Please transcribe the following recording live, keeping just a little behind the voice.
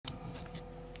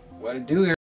What it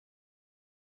do,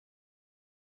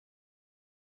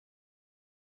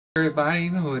 everybody?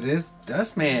 You know who it is?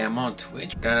 Dustman. I'm on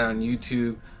Twitch. Got it on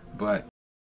YouTube, but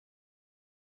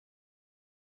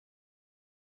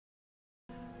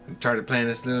I started playing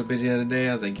this a little bit the other day.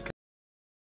 I was like,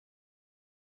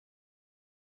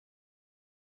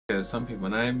 because some people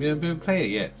not even played it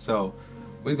yet, so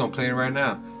we're gonna play it right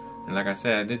now. And like I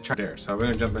said, I did try there, so we're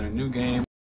gonna jump in a new game.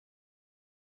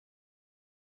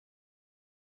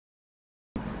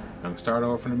 I'm gonna start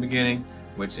over from the beginning,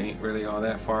 which ain't really all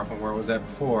that far from where I was at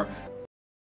before.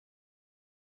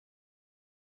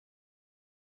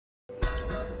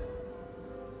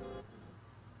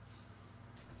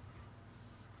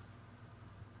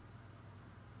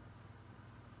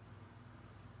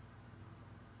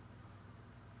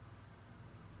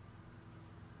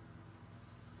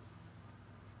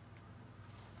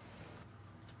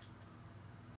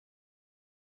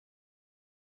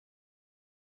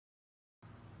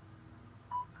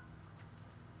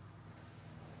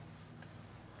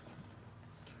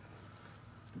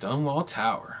 Dunwall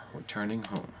Tower, returning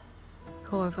home.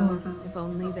 Corvo, if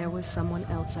only there was someone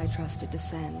else I trusted to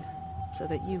send, so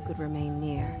that you could remain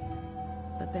near.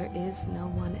 But there is no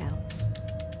one else.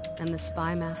 And the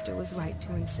Spy Master was right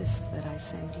to insist that I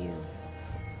send you.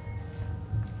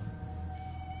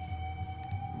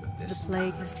 The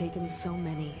plague has taken so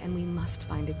many, and we must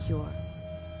find a cure.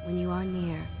 When you are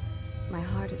near, my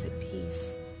heart is at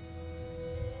peace.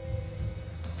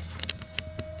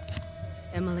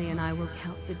 Emily and I will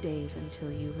count the days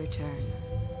until you return.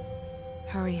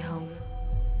 Hurry home,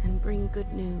 and bring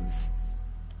good news.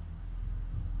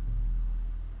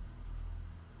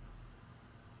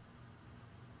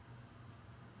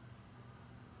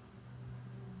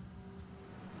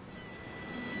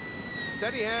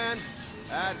 Steady hand.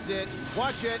 That's it.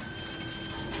 Watch it.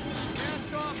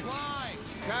 Cast off line.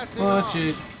 Casting Watch off.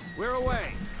 it. We're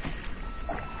away.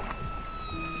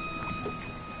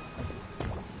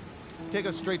 Take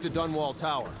us straight to Dunwall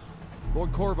Tower.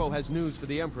 Lord Corvo has news for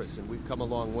the Empress, and we've come a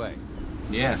long way.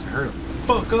 Yes, I heard him.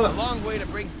 Fuck A up. long way to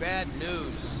bring bad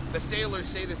news. The sailors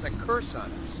say there's a curse on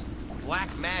us.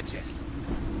 Black magic.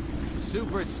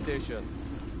 Superstition.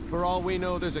 For all we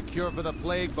know, there's a cure for the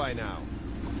plague by now.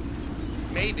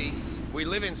 Maybe. We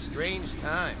live in strange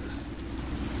times.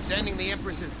 Sending the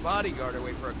Empress's bodyguard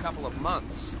away for a couple of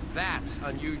months. That's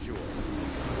unusual.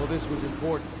 Well, this was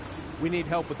important. We need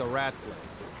help with the rat plague.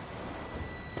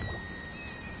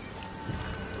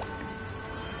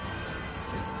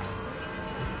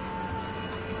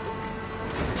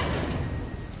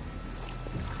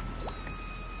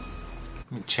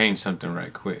 Let me change something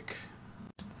right quick.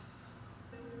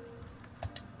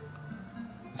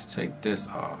 Let's take this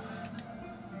off.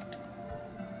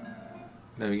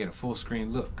 Then we get a full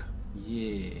screen look.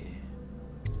 Yeah.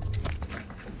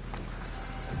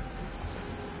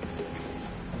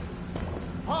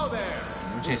 Oh, there!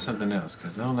 Let me change something else,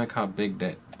 because I don't like how big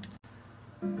that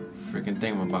freaking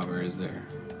thingamabobber is there.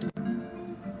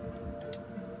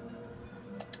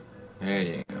 There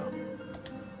you go.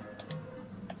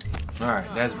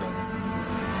 Alright, that's better.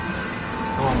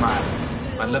 Oh,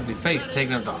 my lovely face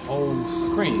taking up the whole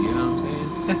screen, you know what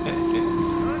I'm saying?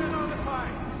 Turning on the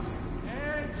pipes,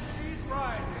 and she's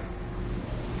rising.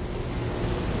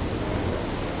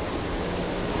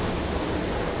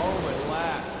 Home at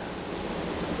last.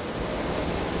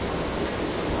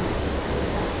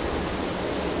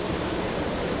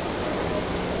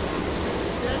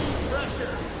 Steady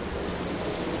pressure.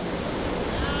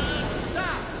 And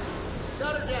stop.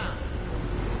 Shut her down.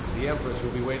 The Empress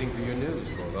will be waiting for your news,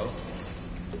 Corvo.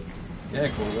 Yeah,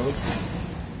 cool, though.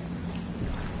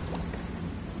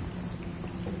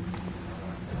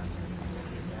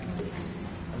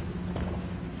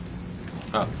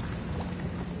 Oh.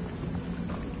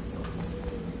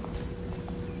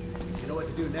 You know what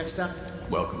to do next time?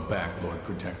 Welcome back, Lord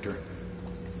Protector.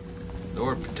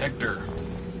 Lord Protector.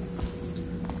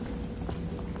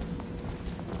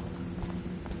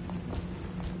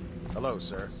 Hello,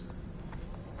 sir.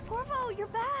 Corvo, you're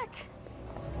back!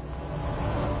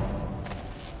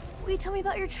 Will you tell me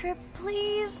about your trip,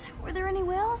 please? Were there any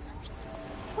whales?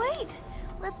 Wait!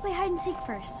 Let's play hide and seek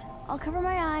first. I'll cover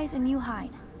my eyes and you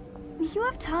hide. You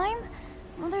have time?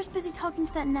 Mother's busy talking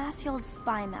to that nasty old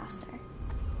spy master.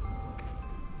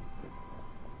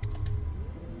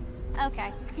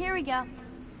 Okay, here we go.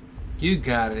 You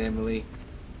got it, Emily.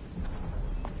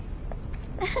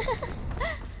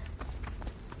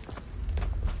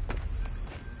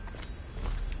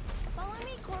 Follow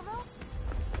me, Corvo.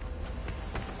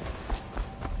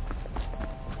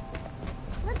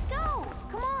 Let's go!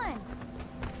 Come on!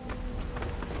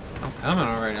 I'm coming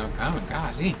already. I'm coming.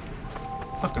 Golly.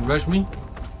 Fucking rush me.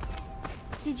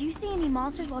 Did you see any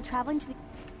monsters while traveling to the...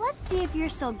 Let's see if you're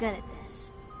still good at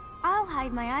this. I'll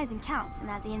hide my eyes and count, and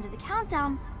at the end of the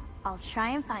countdown, I'll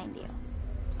try and find you.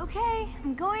 Okay,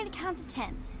 I'm going to count to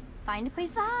 10. Find a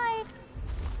place to hide.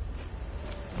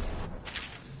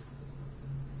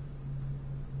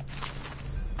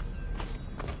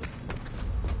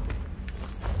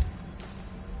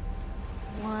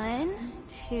 One,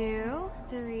 2,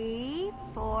 3,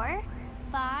 4,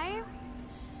 5,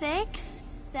 6,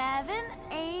 7,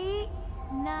 8,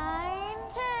 9,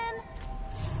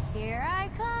 10. Here I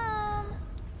come.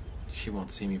 She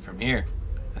won't see me from here.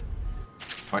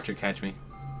 Watch her catch me.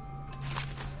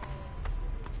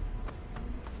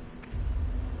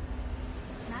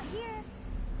 Not here.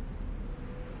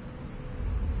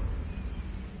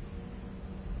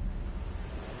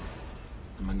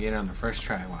 I'm gonna get it on the first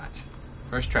try, watch.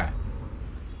 First try.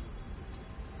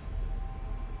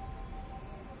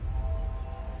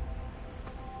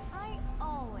 I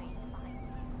always find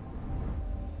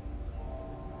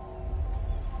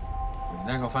You're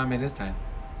not gonna find me this time.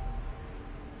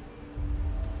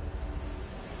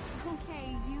 you.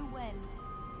 Okay, you win.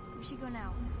 We should go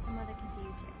now, so Mother can see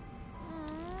you too.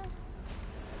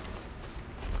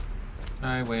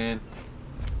 I win.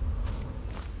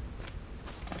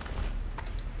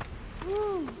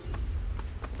 Woo.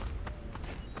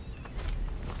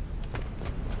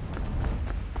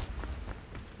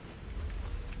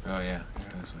 Oh yeah,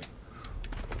 go this way.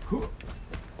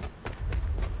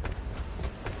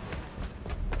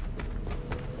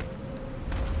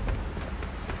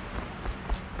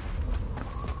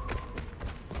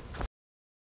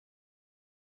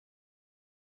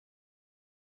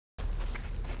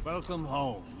 Welcome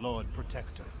home, Lord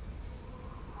Protector.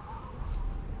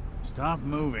 Stop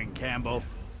moving, Campbell.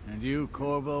 And you,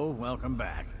 Corvo, welcome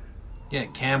back. Yeah,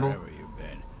 Campbell. Wherever you've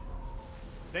been.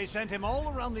 They sent him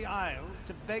all around the Isles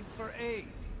to beg for aid.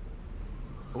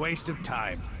 A waste of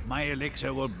time. My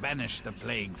elixir will banish the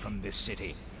plague from this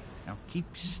city. Now keep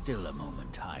still a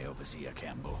moment, High Overseer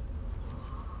Campbell.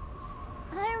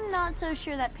 I'm not so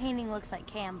sure that painting looks like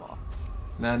Campbell.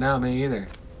 No, me either.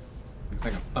 Looks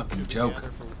like a fucking joke.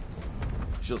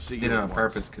 She'll see you Did it on at once.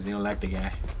 purpose because he don't like the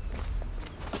guy.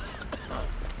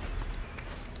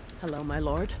 Hello, my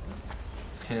lord.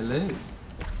 Hello.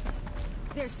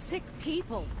 They're sick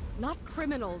people, not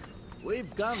criminals.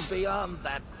 We've gone beyond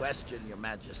that question, Your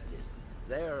Majesty.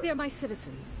 They're my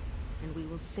citizens, and we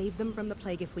will save them from the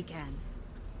plague if we can.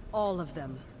 All of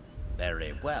them.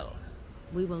 Very well.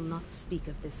 We will not speak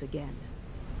of this again.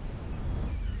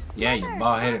 Yeah, you Mother,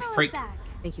 bald-headed Corvo is freak. back.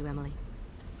 Thank you, Emily.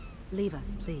 Leave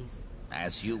us, please.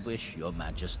 As you wish, Your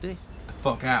Majesty. The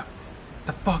fuck out.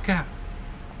 The fuck out.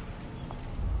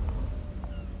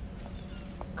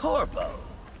 Corvo.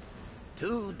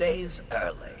 2 days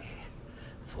early.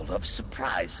 Full of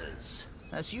surprises,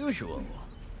 as usual.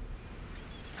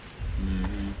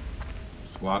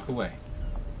 Just walk away.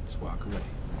 Just walk away.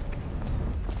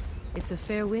 It's a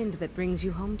fair wind that brings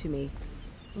you home to me.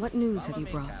 What news have you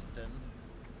Follow me, brought? Captain.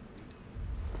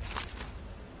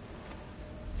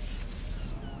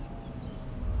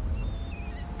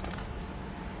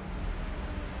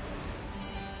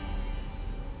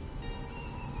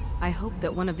 I hoped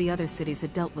that one of the other cities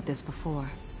had dealt with this before.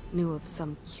 Knew of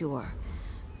some cure.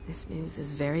 This news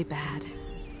is very bad.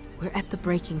 We're at the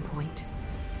breaking point.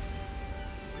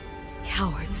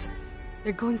 Cowards.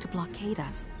 They're going to blockade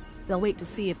us. They'll wait to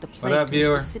see if the plague up, turns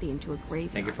viewer? the city into a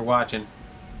graveyard. Thank you for watching.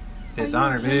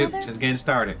 Dishonored, okay, dude. Mother? Just getting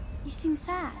started. You seem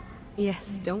sad.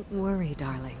 Yes, don't worry,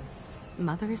 darling.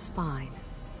 Mother is fine.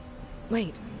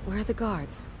 Wait, where are the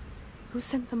guards? Who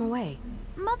sent them away?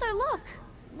 Mother, look!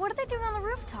 What are they doing on the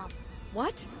rooftop?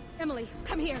 What? Emily,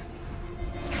 come here.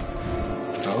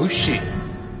 Oh shit.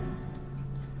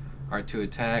 R to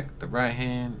attack the right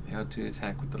hand, L to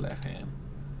attack with the left hand.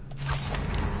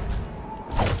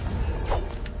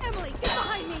 Emily, get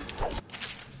behind me!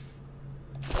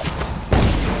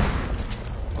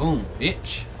 Boom,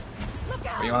 bitch. Look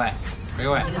out! Where you at? Where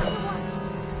you at? Another one!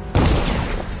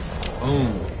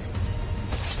 Boom.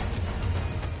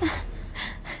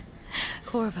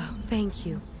 Corvo, thank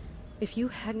you. If you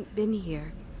hadn't been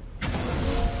here...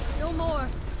 No more!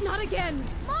 Not again!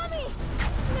 Mommy!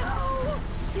 No!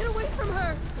 Get away from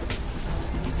her!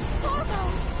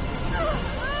 Corvo!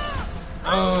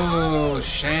 Oh,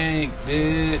 shank,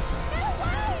 dude. Get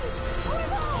away!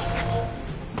 Corvo!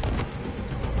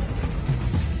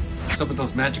 What's up with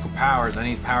those magical powers? I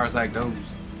need powers like those.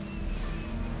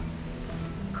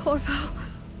 Corvo,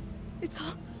 it's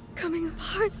all coming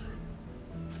apart.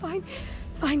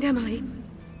 Find Emily.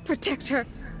 Protect her.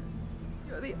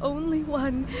 You're the only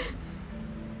one.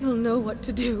 You'll know what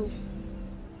to do.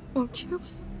 Won't you?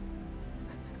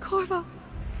 Corvo.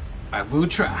 I will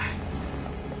try.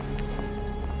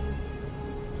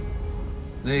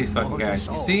 Look at these fucking guys.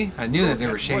 You see? I knew that they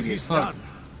were shady as fuck.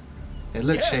 They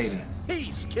look shady.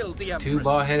 He's killed the Empress. 2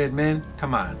 bald-headed men?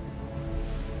 Come on.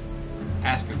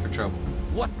 Asking for trouble.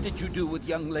 What did you do with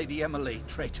young Lady Emily,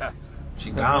 traitor?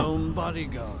 She Her gone. own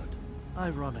bodyguard.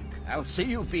 Ironic. I'll see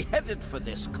you beheaded for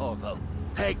this, Corvo.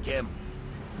 Take him.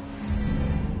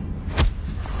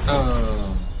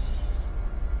 Oh.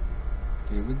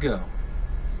 Here we go.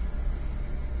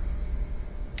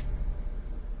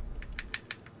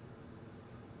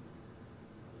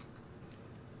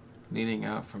 Leaning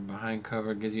out from behind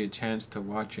cover gives you a chance to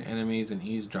watch your enemies and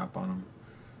eavesdrop on them.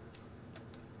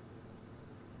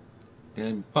 They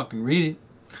didn't fucking read it.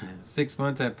 6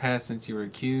 months have passed since you were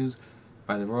accused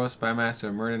by the royal spymaster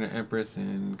of murdering the Empress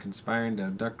and conspiring to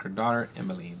abduct her daughter,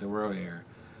 Emily, the royal heir.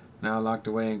 Now locked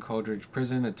away in Coldridge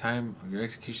Prison, the time of your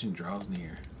execution draws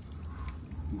near.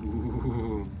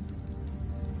 Ooh.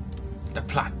 The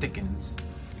plot thickens.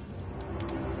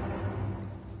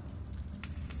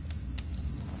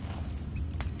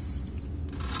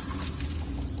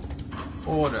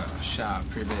 Order shall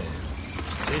prevail.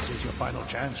 This is your final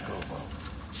chance, Corvo.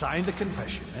 Sign the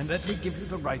confession, and let me give you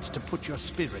the right to put your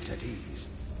spirit at ease.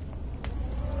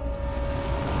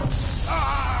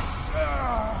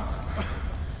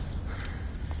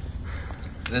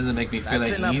 It doesn't make me feel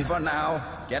That's like enough ease. for now.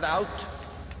 Get out.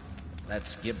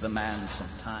 Let's give the man some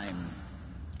time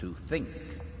to think.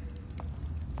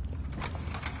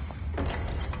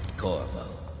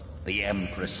 Corvo, the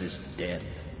Empress is dead.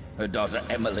 Her daughter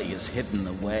Emily is hidden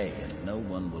away, and no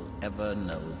one will ever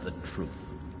know the truth.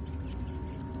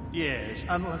 Yes,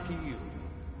 unlucky you.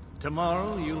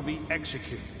 Tomorrow you'll be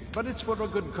executed, but it's for a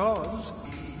good cause.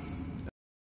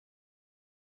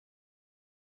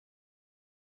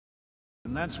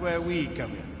 And that's where we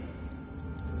come in.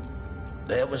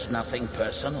 There was nothing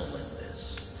personal in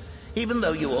this, even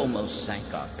though you almost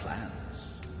sank our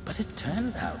plans. But it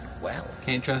turned out well.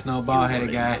 Can't trust no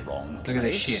bald-headed You were guy. in the wrong Look at this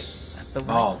place shit. at the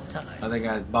Bald. right time. Other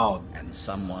guy's bald. And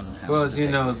someone has Who else to you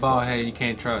take know the is bald-headed you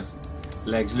can't trust?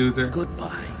 Lex Luthor?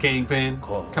 Goodbye. Kingpin?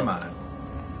 Corvo. Come on.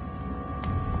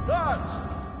 Guards!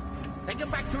 Take him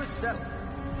back to his cell.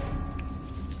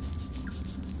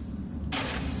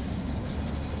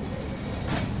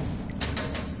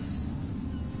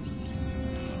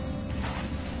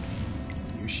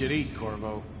 You should eat,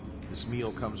 Corvo. This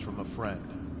meal comes from a friend.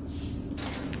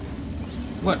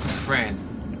 What friend?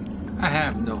 I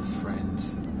have no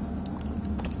friends.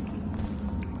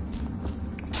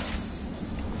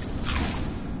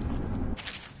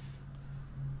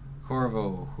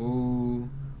 Corvo, who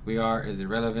we are is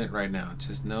irrelevant right now.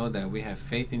 Just know that we have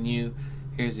faith in you.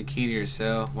 Here's the key to your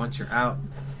cell. Once you're out,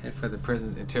 head for the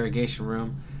prison's interrogation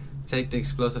room. Take the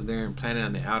explosive there and plant it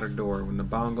on the outer door. When the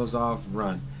bomb goes off,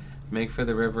 run. Make for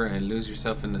the river and lose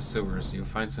yourself in the sewers. You'll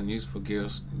find some useful gear.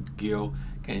 Can't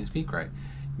even speak right.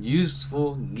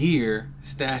 Useful gear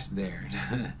stashed there.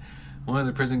 One of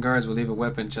the prison guards will leave a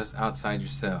weapon just outside your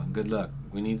cell. Good luck.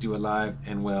 We need you alive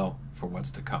and well for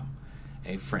what's to come.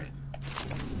 A friend.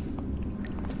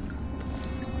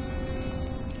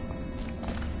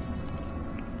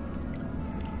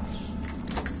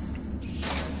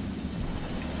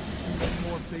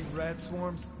 More big rat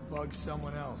swarms? Bug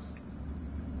someone else.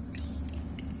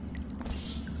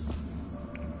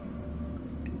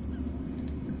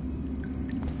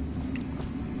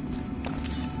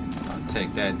 I'll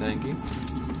take that, thank you.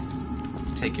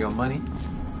 Take your money.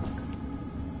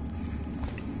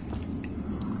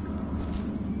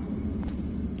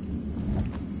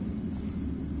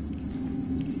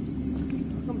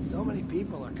 How come so many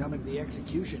people are coming to the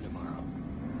execution tomorrow?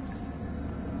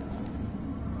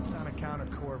 It's on account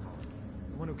of Corvo,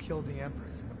 the one who killed the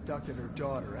Empress and abducted her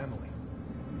daughter, Emily.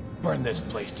 Burn this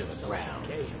place to the ground.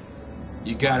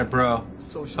 You got it, bro.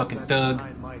 Social Fucking event thug.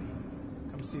 behind Mighty.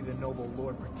 Come see the noble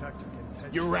Lord Protector get his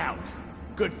head. You're out.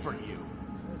 Good for you.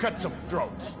 Cut some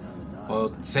throats.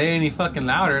 Well, say it any fucking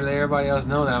louder, let everybody else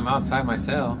know that I'm outside my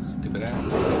cell. Stupid ass.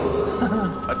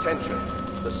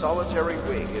 Attention. The solitary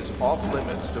wing is off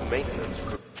limits to maintenance.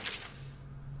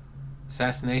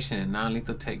 Assassination and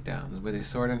non-lethal takedowns. With a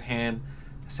sword in hand,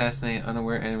 assassinate an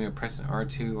unaware enemy, pressing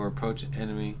R2 or approach an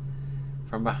enemy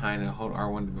from behind and hold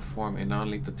R1 to perform a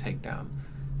non-lethal takedown.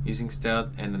 Using stealth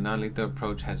and the non-lethal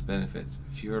approach has benefits.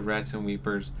 Fewer rats and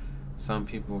weepers, some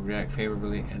people react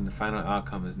favorably, and the final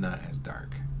outcome is not as dark.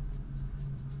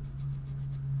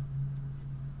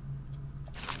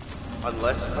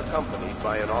 Unless accompanied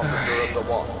by an officer of the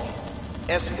watch.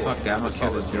 Escort Fuck that, I'm to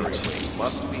gonna kill the this solitary bitch. wing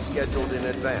must be scheduled in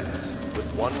advance with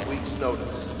 1 week's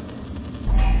notice.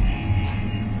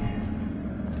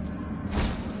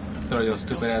 throw your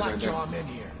stupid ass right there. Draw him in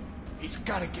here. He's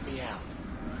gotta get me out.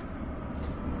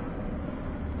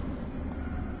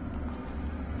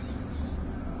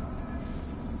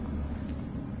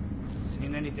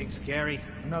 Seen anything scary?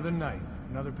 Another night,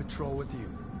 another patrol with you.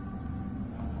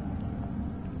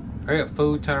 Hurry up,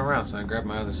 fool. Turn around, son. Grab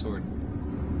my other sword.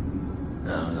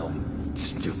 No,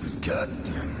 stupid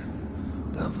goddamn.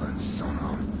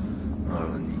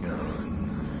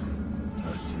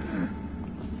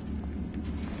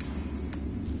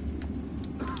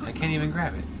 I can't even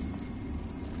grab it.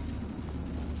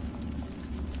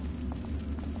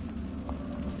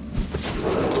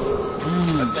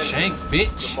 Shanks,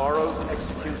 bitch. Tomorrow's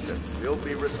execution will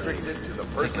be restricted to the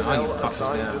personnel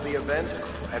assigned to the event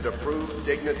and approved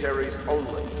dignitaries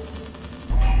only.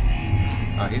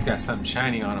 Oh, he's got something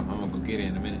shiny on him. I'm gonna go get it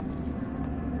in a minute.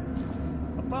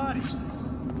 A body.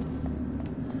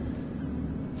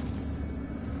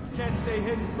 Can't stay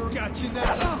hidden for. Got you now.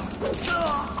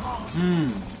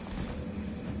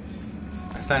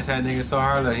 I slashed that nigga so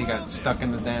hard that he got stuck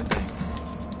in the damn thing.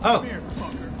 Oh!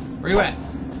 Where you at?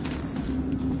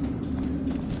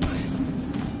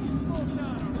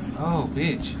 Oh,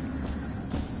 bitch.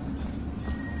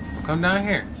 Well, come down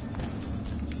here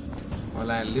while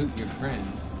I loot your friend.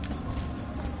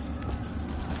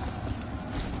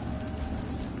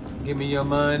 Give me your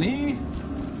money.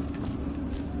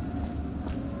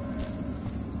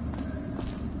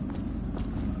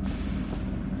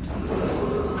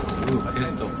 Ooh,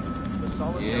 pistol. The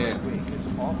solitary Yeah. wing is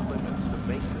off limits to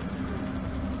maintenance crews,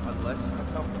 unless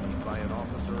accompanied by an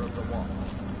officer of the watch.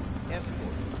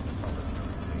 Escorting the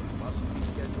solitary wing must be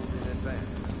scheduled in advance,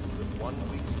 with 1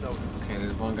 week's notice. Okay,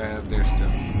 there's one guy up there still,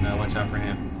 so we gotta watch out for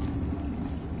him.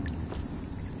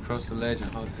 Approach the ledge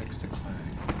and hold X to climb.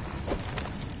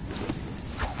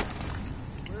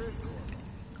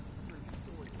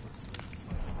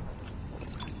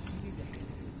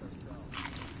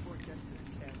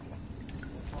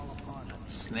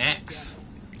 Snacks.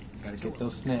 Gotta get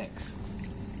those snacks.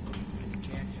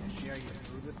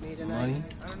 Money.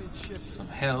 Some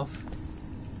health.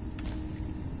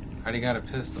 Already got a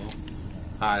pistol.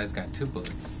 Ah, it's got 2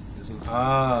 bullets. This one,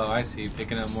 oh, I see.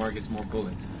 Picking up more gets more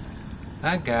bullets.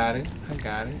 I got it. I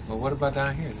got it. Well, what about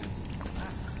down here then?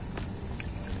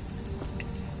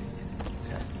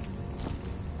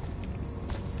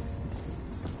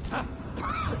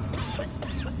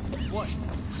 What?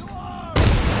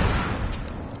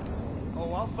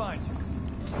 Oh, I'll find you.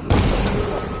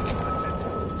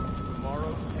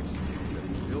 Tomorrow's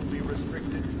execution will be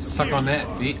restricted. Suck on that,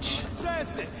 bitch.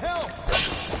 Assassin, help!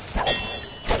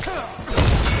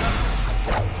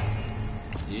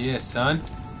 Yeah, son.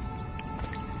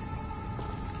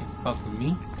 Can't fuck with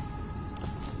me.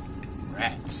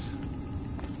 Rats.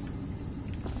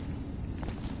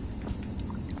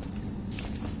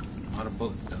 A lot of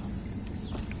bullets, though.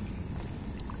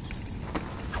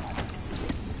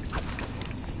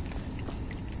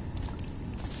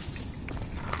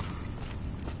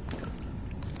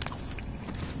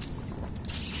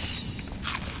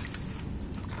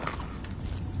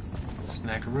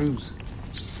 Snackaroos.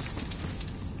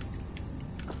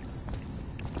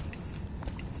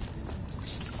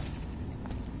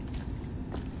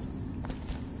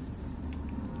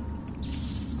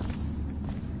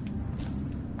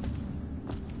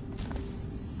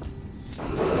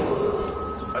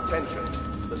 Attention.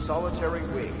 The solitary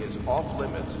wing is off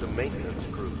limits to maintenance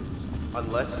crews,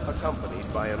 unless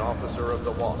accompanied by an officer of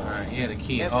the watch. Alright, he had a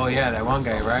key. Oh yeah, that one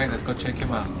guy, right? Let's go check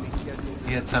him out.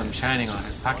 He had something shining on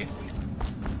his pocket.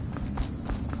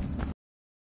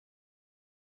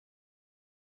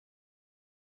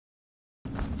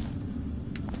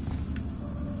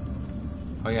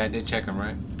 Oh yeah, I did check him,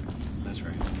 right? That's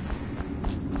right.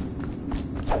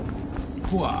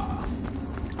 Hooah!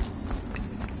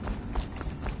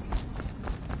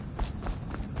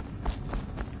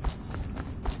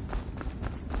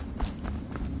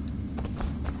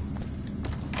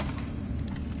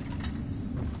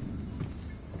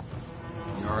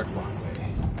 Yard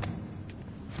walkway.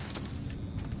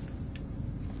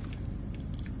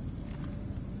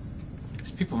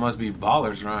 These people must be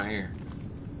ballers around here.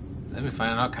 They'll be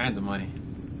finding all kinds of money.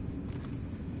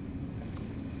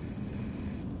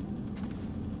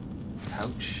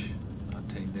 Pouch. I'll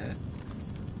take that.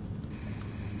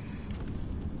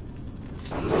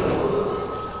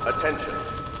 Attention.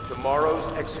 Tomorrow's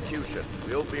execution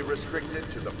will be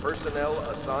restricted to the personnel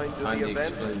assigned to Find the the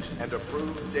event explosion. and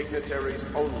approved dignitaries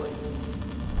only.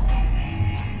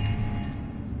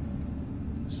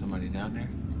 Somebody down there?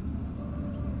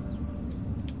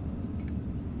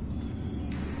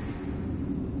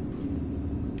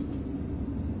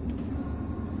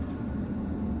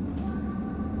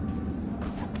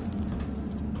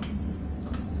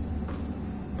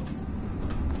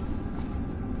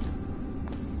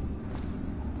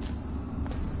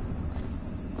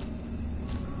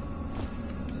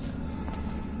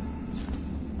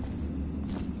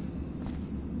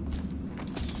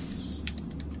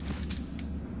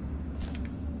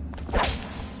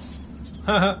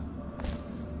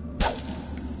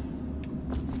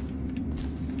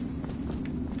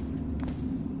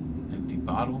 Empty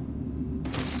bottle.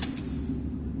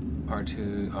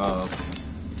 R2. Oh, okay.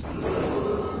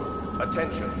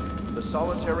 Attention. The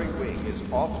solitary wing is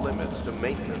off limits to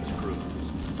maintenance crews,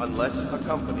 unless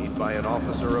accompanied by an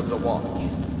officer of the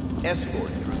watch.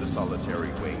 Escort through the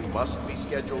solitary wing must be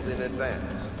scheduled in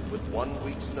advance, with 1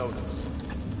 week's notice.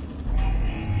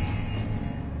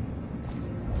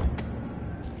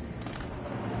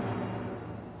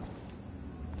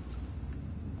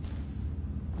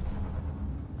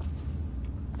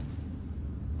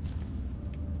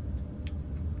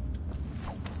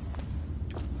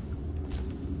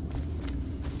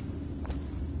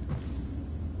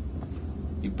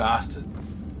 You bastard.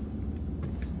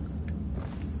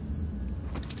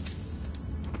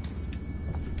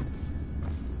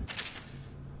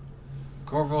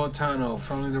 Corvo Tano,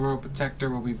 formerly the World Protector,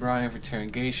 will be brought in for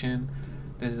interrogation.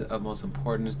 This is of most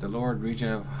importance. The Lord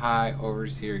Regent of High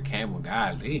Overseer Campbell,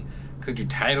 golly, could your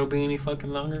title be any fucking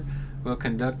longer? Will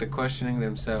conduct the questioning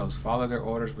themselves, follow their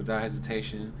orders without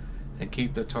hesitation, and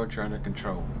keep the torture under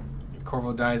control. If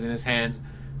Corvo dies in his hands,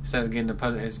 instead of getting the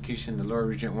public execution the Lord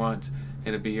Regent wants,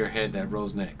 it'll be your head that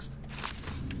rolls next.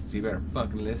 So you better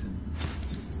fucking listen.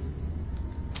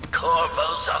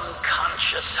 Corvo's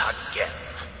unconscious again.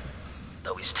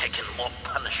 Though he's taken more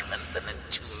punishment than the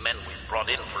 2 men we brought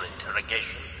in for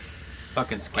interrogation.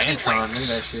 Fucking Scantron, look at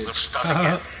that shit. We'll start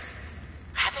again.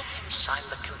 Having him sign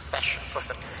the confession for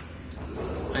him.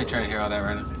 I ain't trying to hear all that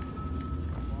right now.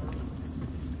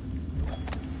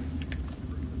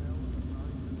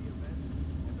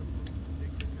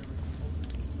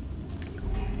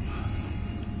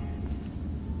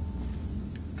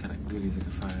 What kind of goodies I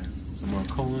can find? Some more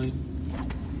coin.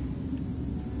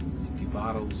 Empty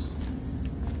bottles.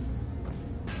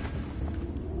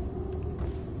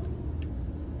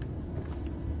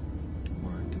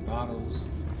 More empty bottles.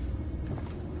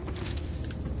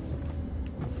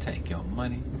 Take your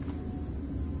money.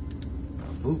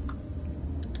 A book.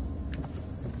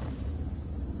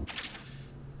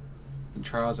 The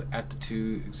trials of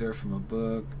aptitude exert from a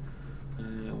book.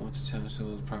 Once a child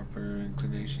shows proper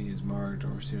inclination, he is marked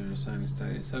or serious assigned to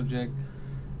study a subject.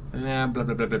 Blah blah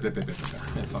blah blah blah blah blah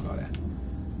blah. Man, fuck all that.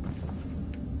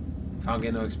 If I don't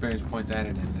get no experience points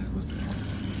added, then what's the point?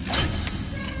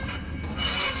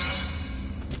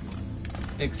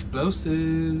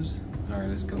 Explosives. Alright,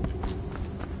 let's go.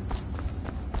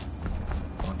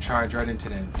 Gonna charge right into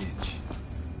that bitch.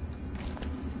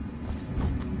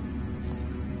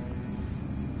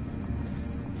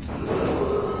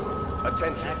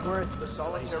 Attention, the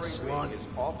solitary wing is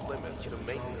off limits to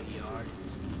maintenance,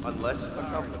 unless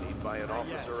accompanied by an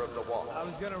officer of the watch. I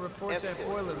was gonna report that Escort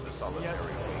boiler to the from solitary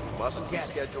yesterday. wing must be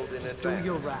scheduled in advance. Do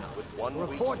your rounds. With 1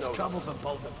 week's Reports notice. trouble for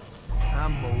both of us.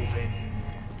 I'm moving.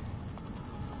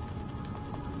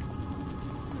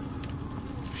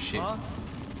 Shit. Huh?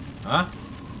 Huh?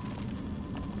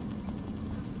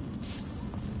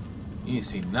 You ain't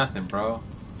see nothing, bro.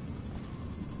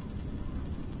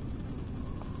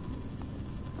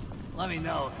 Let me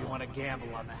know if you want to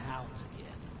gamble on the hounds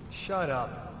again. Shut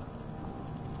up.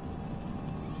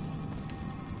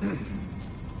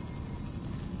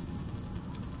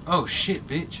 Oh shit,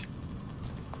 bitch.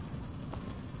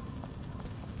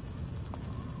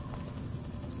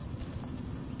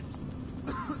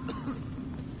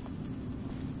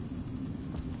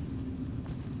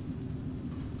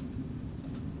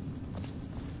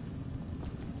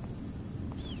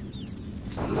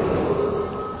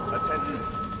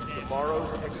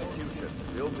 Tomorrow's execution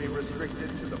will be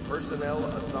restricted to the personnel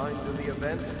assigned to the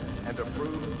event and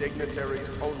approved dignitaries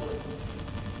only.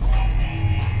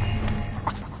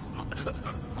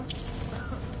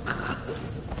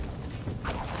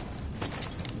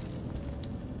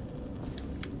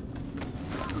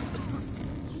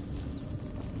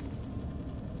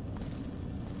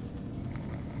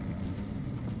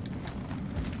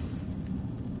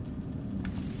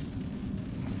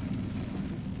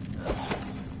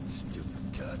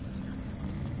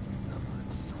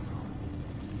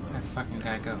 Where'd that fucking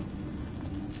guy go?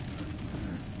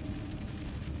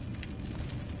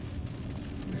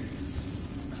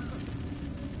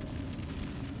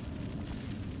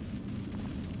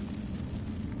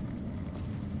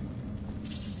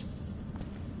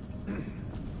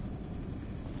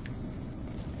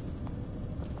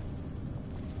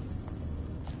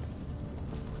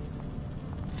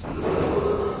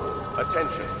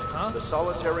 Attention, the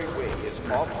solitary wing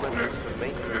is off limits to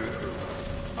maintenance crews,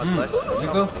 unless There you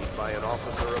go. accompanied by an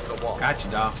officer of the watch. Got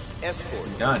you, dog. Escort to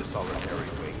Done. the solitary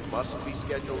wing must be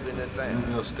scheduled in advance.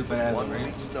 Little stupid with ass 1 over here.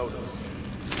 week's notice.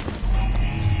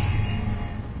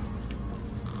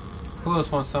 Who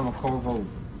else wants some of Corvo?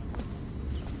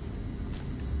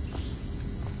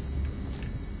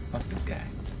 Fuck this guy.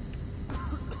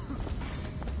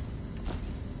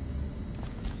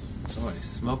 Somebody's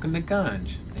smoking the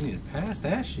ganj. They need to pass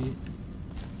that shit.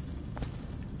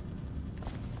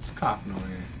 It's coughing over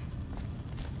here.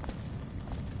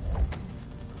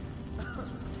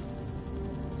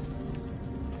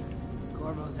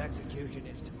 Corvo's execution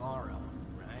is tomorrow,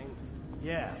 right?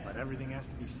 Yeah, but everything has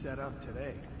to be set up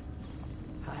today.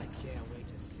 I can't wait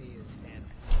to see his head.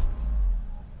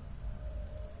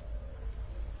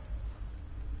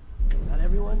 Not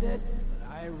everyone did, but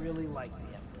I really like the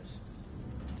Empress.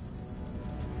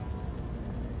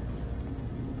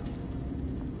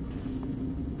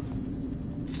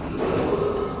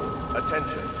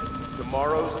 Attention.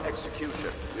 Tomorrow's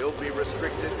execution will be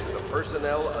restricted to the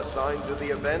personnel assigned to the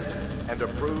event and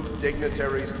approved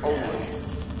dignitaries only.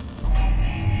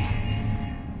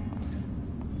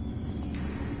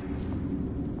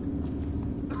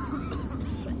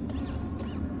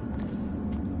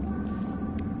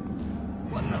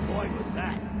 What in the void was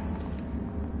that?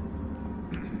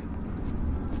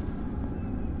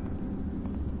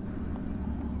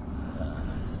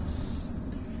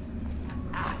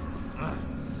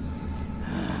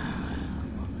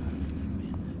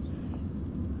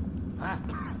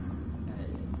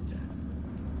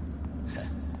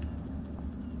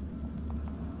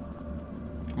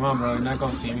 Come on, bro. You're not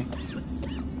gonna see me.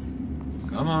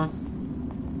 Come on.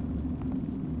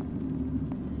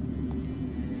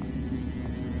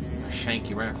 I'll shank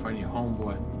you right in front of your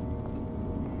homeboy.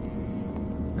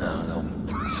 No,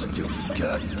 stupid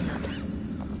goddamn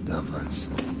dumbass.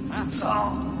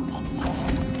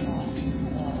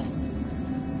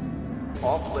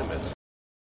 Off limits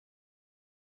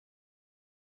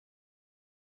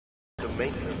to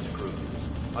maintenance crews,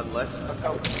 unless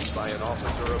accompanied by an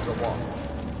officer of the watch.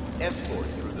 Escort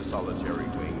through the solitary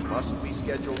wing must be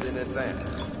scheduled in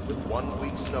advance, with 1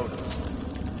 week's notice.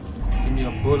 Give me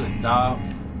a bullet, dog.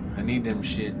 I need them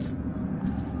shits.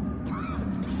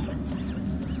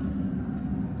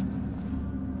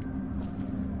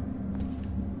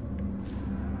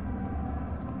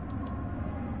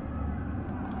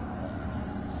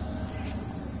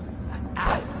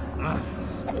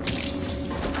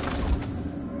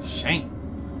 Shank.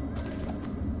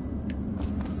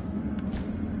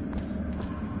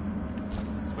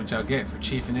 That's what y'all get for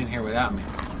chiefing in here without me.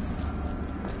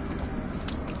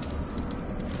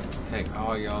 Take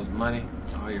all y'all's money,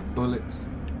 all your bullets.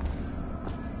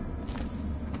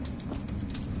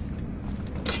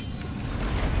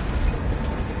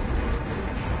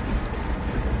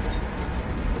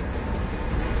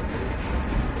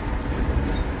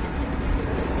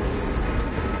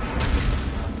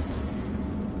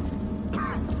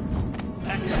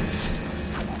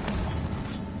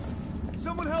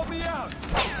 Someone help me out!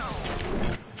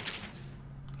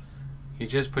 You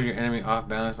just put your enemy off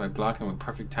balance by blocking with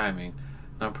perfect timing.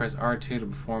 Now press R2 to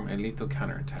perform a lethal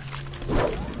counterattack.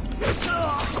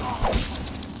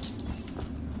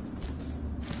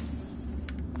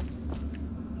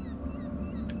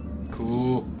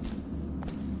 Cool.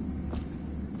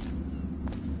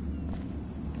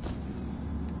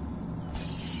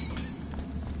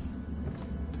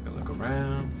 Take a look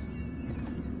around.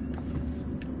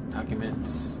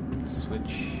 Documents.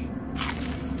 Switch.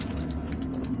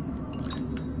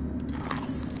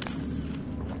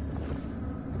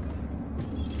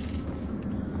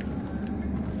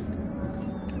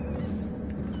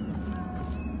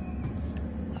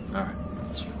 Alright,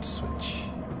 let's switch.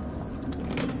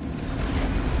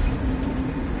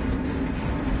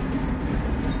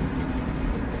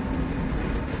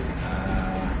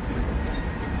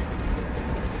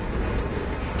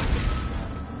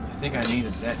 I think I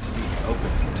needed that to be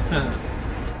opened.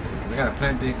 I gotta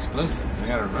plant the explosive. I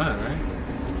gotta run, right?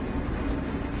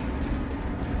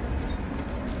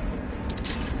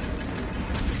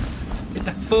 Get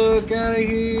the fuck out of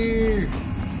here!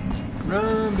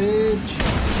 Run, bitch!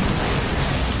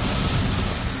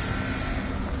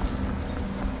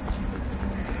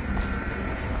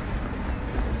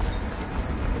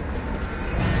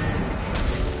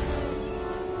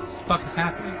 What the fuck is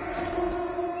happening?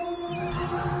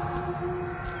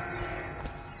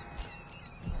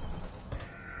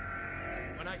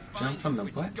 When I Jump find from the you,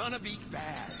 it's what? gonna be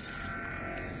bad.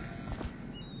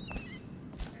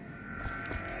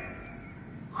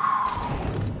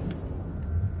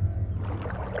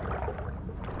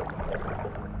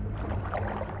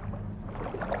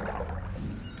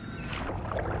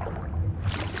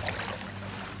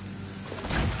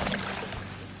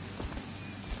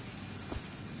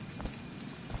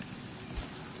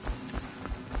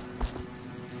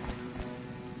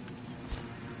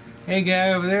 Hey,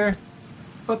 guy over there.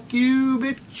 Fuck you,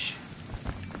 bitch.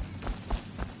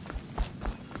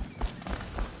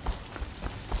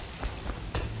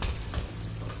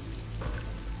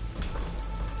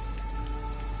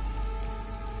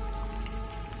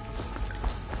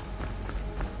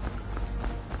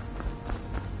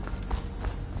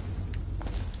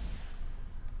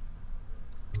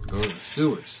 Go to the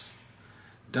sewers.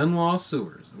 Dunwall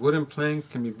sewers. Wooden planks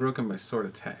can be broken by sword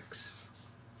attacks.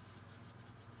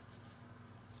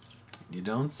 You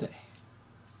don't say.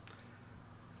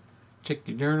 Check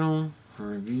your journal for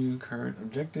review current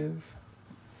objective.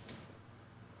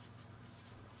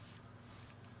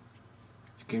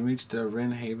 If you can reach the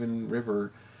Wrenhaven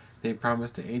River, they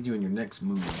promise to aid you in your next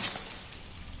move.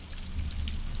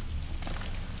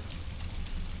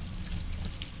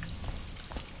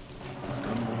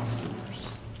 Dunwall sewers.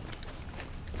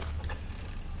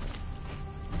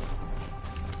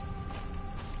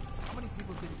 How many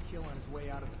people did he kill on his way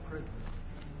out of the prison?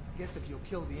 I guess if you'll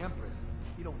kill the Empress,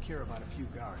 you don't care about a few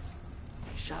guards.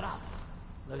 Shut up.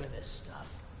 Look at this stuff.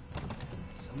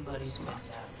 Somebody's been down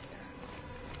here.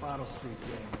 Bottle Street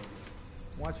gang, maybe.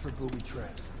 Watch for booby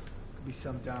traps. Could be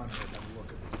some down here by the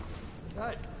look of it.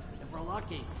 Good. If we're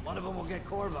lucky, one of them will get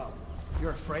Corvo.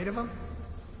 You're afraid of him?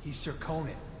 He's Sir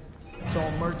Conan. It's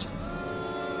all merchant.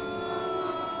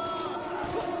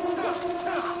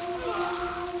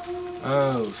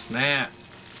 Oh, snap.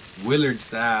 Willard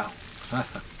style.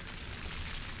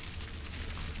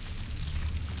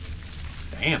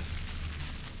 Damn.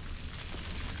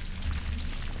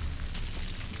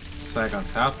 It's like on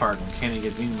South Park when Kenny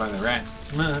gets eaten by the rats.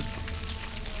 That's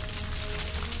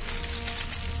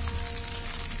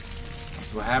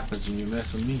what happens when you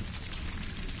mess with me.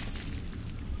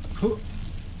 Huh.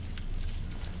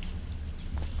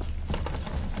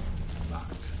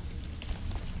 Locked.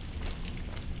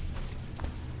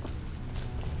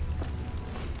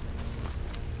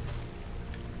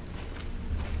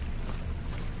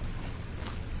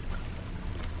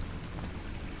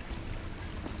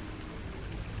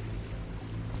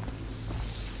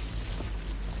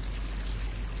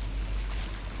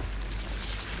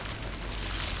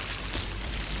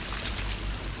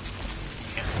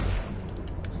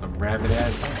 Some rabid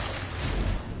ass bats.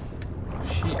 Oh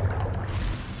shit.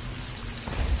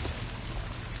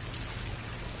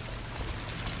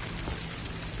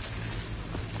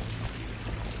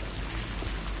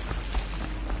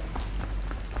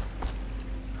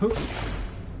 Hoop.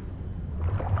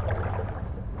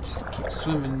 Just keep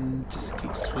swimming, just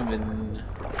keep swimming.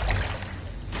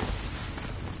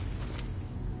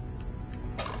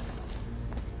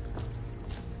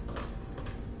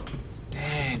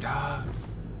 Dang, dog.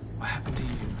 What happened to you?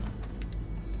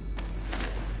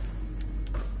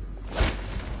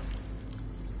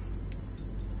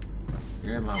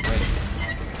 You're in my way.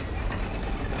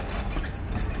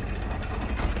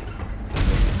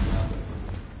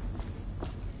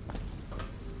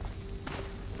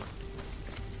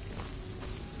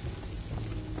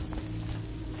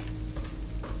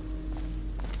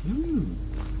 Ooh.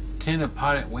 Tin of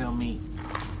potted whale meat.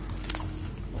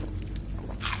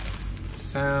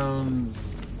 Sounds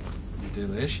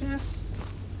delicious?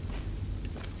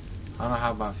 I don't know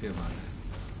how I feel about that.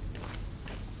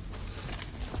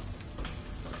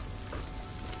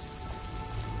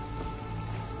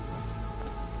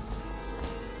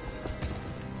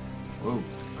 Whoa.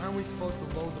 Aren't we supposed to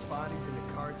load the bodies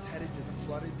into carts headed to the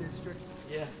flooded district?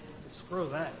 Yeah, screw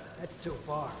that. That's too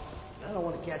far. I don't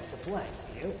want to catch the plague,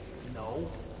 do you? No.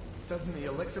 Doesn't the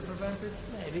elixir prevent it?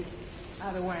 Maybe.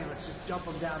 Either way, let's just dump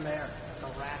them down there. The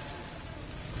rats.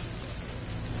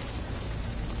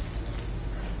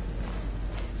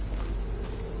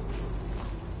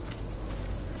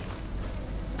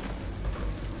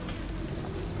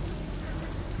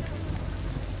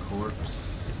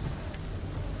 Corpse.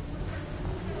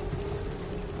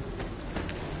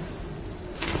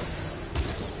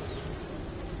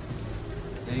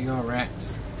 There you go,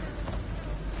 rats.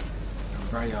 I'll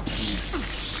fry y'all food.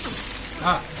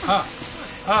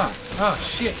 Oh,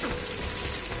 shit.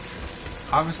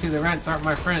 Obviously the rats aren't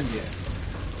my friends yet.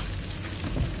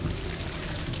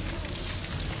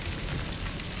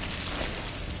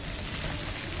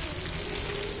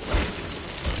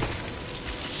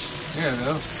 There we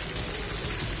go.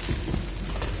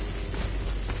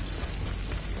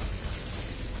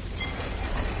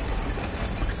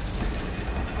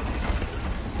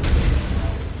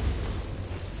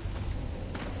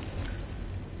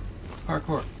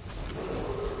 Parkour.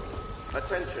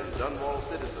 Attention, Dunwall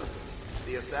citizens.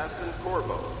 The assassin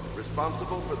Corvo,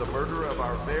 responsible for the murder of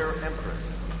our fair Empress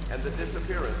and the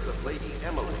disappearance of Lady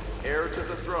Emily, heir to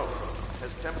the throne,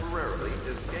 has temporarily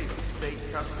escaped.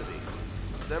 custody.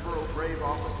 Several brave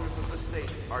officers of the state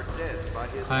are dead by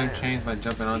his Climb hand. chains by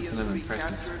jumping He onto is them to and be pressing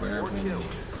captured square or when killed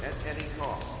needed. at any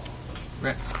cost.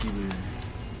 Rescue.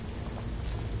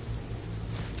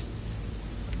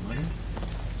 Some money?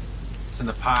 It's in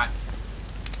the pot.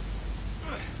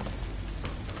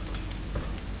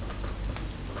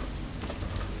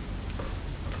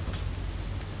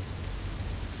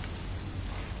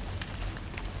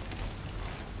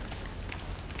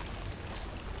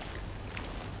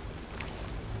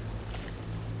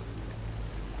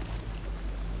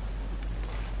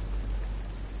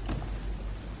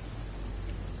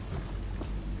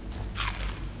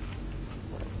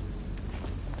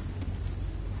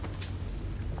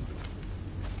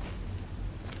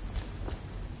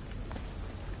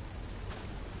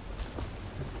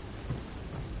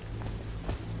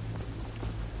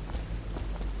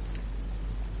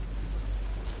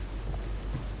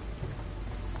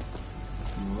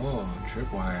 Whoa,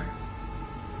 tripwire.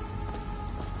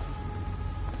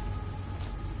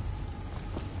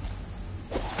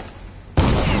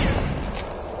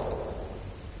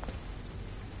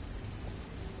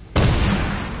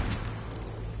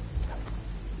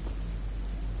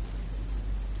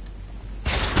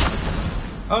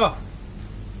 Oh!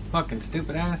 Fucking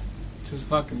stupid ass. Just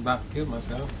fucking about to kill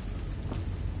myself.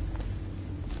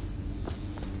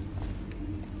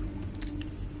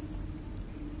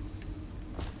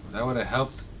 That would have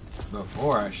helped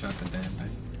before I shot the damn thing.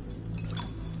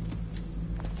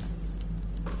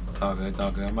 It's all good, it's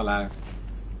all good. I'm alive.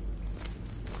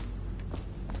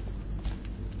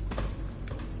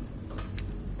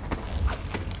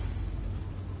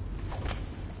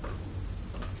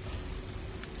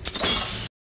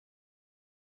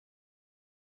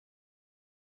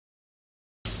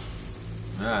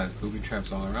 Ah, there's booby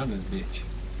traps all around this bitch.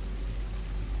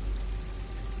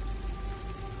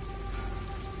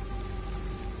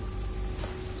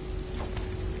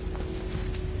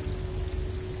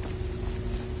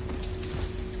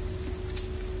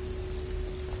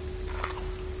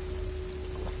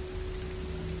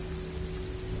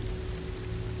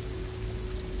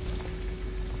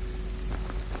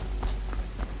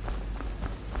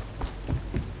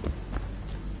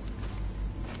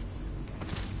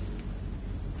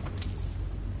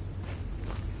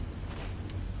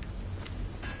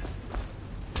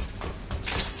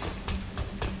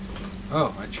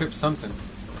 Oh, I tripped something.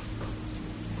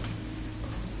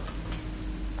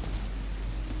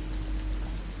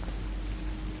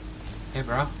 Hey,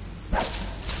 bro.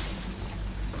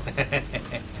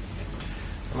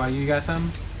 Why, you got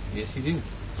something? Yes, you do.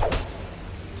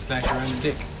 Slash her on the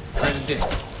dick. Right in the dick.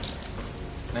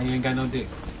 Now you ain't got no dick.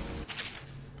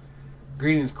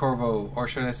 Greetings, Corvo, or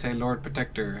should I say Lord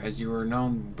Protector, as you were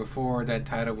known before that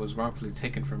title was wrongfully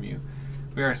taken from you.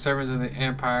 We are servants of the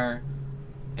Empire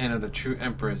and of the true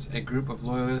Empress, a group of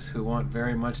loyalists who want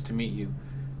very much to meet you.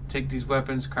 Take these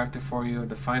weapons, crafted for you of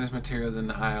the finest materials in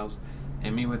the Isles,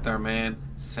 and meet with our man,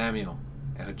 Samuel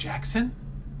L. Jackson,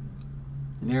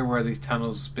 near where these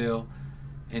tunnels spill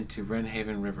into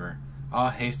Wrenhaven River. All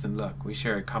haste and luck. We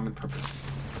share a common purpose.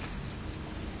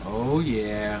 Oh,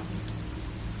 yeah.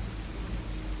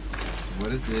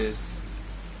 What is this?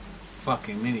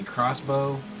 Fucking mini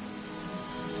crossbow?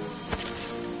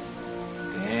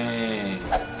 Dang.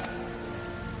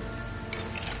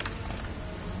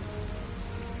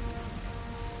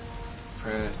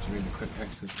 Press to read the quick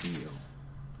access wheel.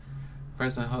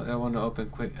 Press and hold L1 to open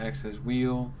quick access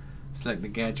wheel. Select the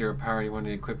gadget or power you want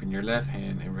to equip in your left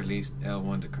hand and release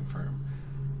L1 to confirm.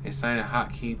 Assign a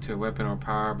hotkey to a weapon or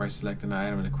power by selecting the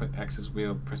item in the quick access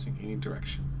wheel, pressing any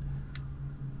direction.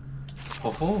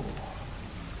 Ho ho!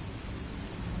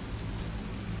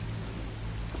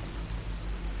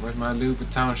 Where's my Louis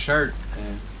Vuitton shirt?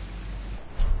 Man?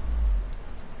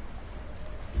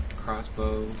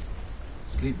 Crossbow,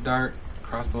 sleep dart,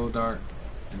 crossbow dart,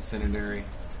 incendiary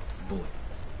bullet.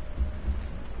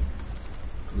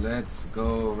 Let's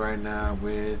go right now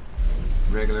with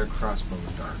regular crossbow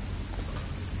dart.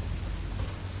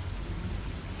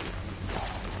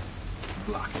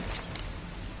 Block it.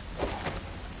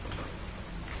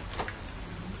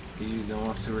 Use the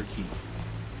one sewer key.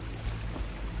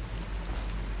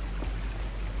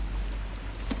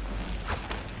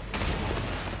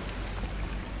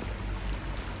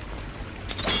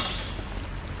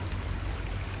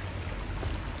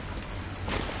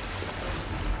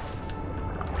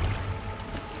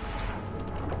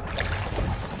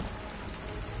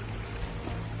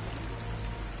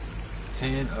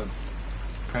 Tin of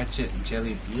Pratchett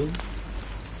jellied eels.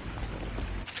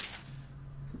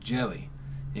 Jelly.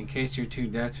 In case you're too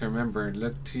deaf to remember,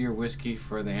 look to your whiskey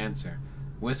for the answer.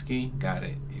 Whiskey, got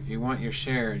it. If you want your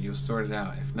share, you'll sort it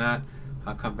out. If not,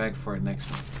 I'll come back for it next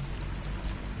month.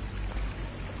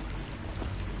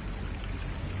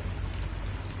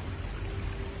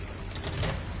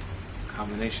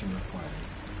 Combination required.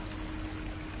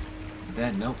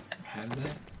 That, nope. Had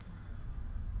that.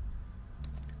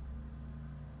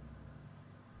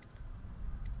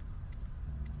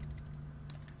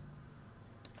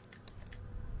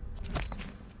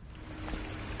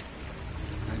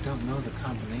 I don't know the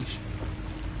combination.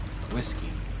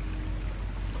 Whiskey.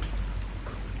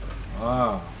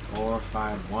 Oh,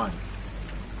 451.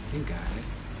 You got it.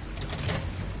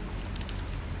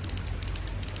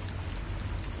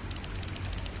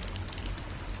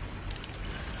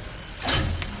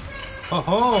 Oh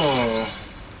ho!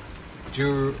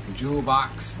 Jewel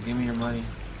box. Give me your money.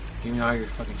 Give me all your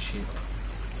fucking shit.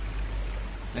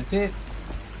 That's it.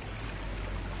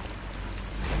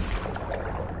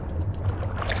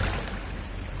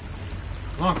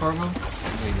 Come on, Corvo.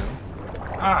 There you go.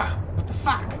 Ah! What the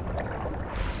fuck?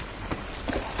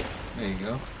 There you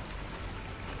go.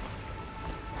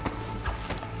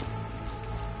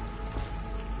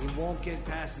 He won't get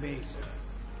past me, sir.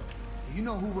 Do you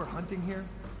know who we're hunting here?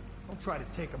 Don't try to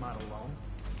take him out alone.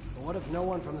 But what if no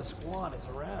one from the squad is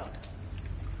around?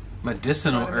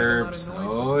 Medicinal herbs.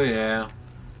 Oh yeah.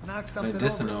 Knock something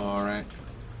Medicinal, over. alright.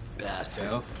 Bastard.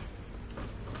 Health.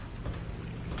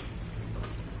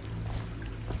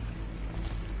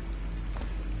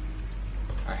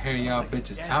 I hear y'all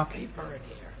bitches talking. Paper in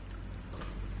here.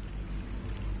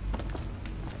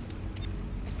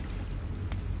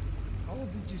 How old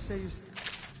did you say you're?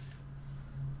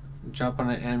 Jump on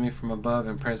an enemy from above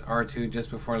and press R2 just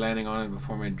before landing on it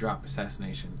before my drop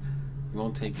assassination. You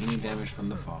won't take any damage from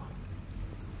the fall.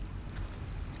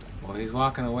 Well, he's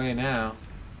walking away now.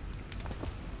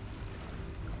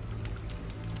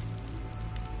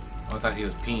 Oh, I thought he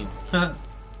was peeing.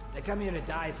 They come here to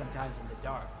die sometimes in the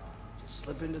dark. Just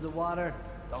slip into the water,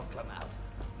 don't come out.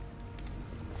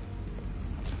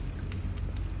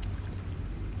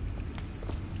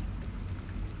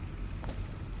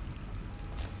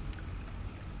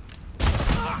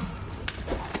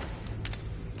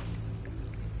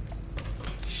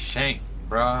 Shank,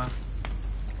 bruh.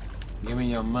 Give me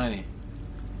your money.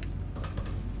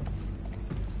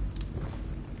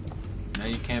 Now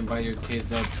you can't buy your kids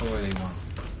that toy they want.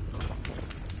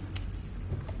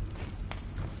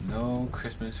 No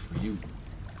Christmas for you.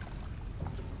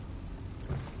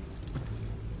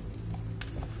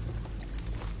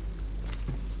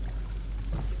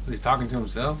 Is he talking to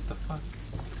himself? What the fuck?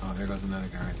 Oh, there goes another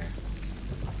guy right there.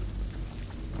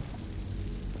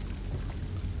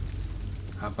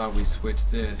 How about we switch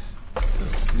this to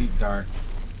sleep dart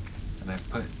and I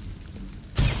put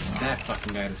that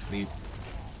fucking guy to sleep.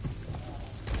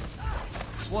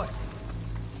 What?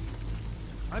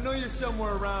 I know you're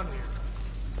somewhere around here.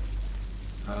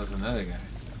 That was another guy.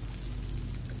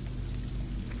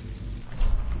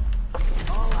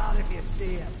 Call out if you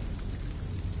see him.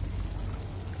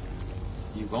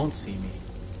 You won't see me.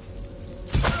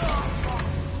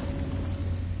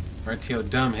 Right to your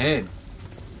dumb head.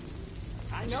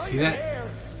 I Did know you see you're that? here.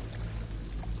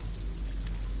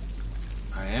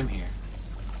 I am here.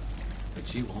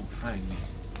 But you won't find me.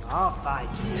 I'll find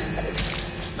you.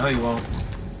 No, you won't.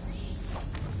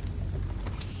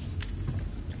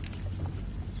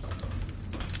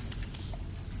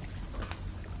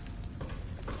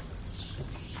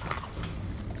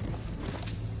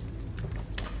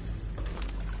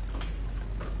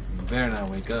 You better not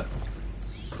wake up.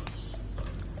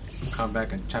 Come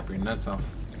back and chop your nuts off.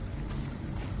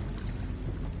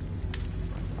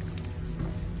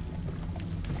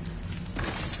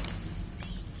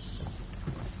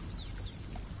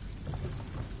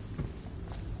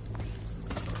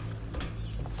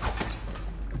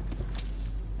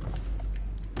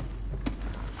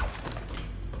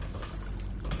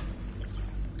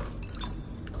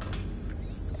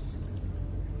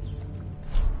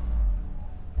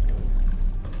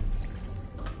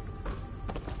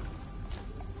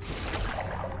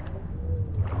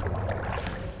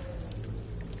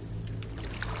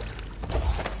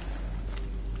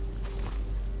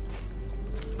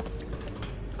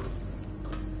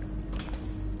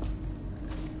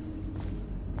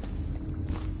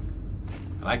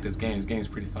 I like this game. This game is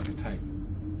pretty fucking tight.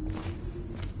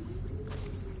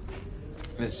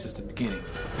 And it's just the beginning.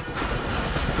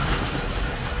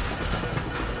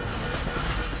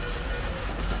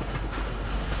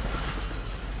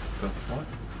 The fuck?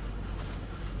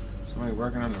 Somebody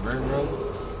working on the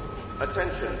railroad?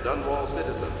 Attention, Dunwall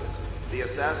citizens. The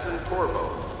assassin Corvo,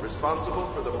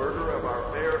 responsible for the murder of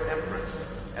our fair Empress,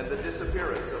 and the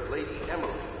disappearance of Lady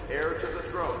Emily, heir to the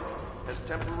throne, has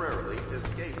temporarily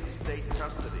escaped state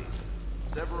custody.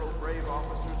 Several brave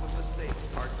officers of the state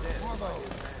are dead. Corvo,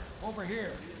 over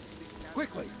here.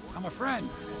 Quickly, I'm a friend.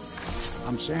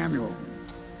 I'm Samuel,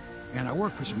 and I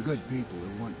work for some good people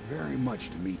who want very much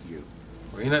to meet you.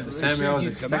 Well, you're not the Samuel I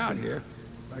was come out expecting. here.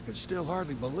 I could still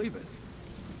hardly believe it.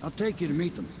 I'll take you to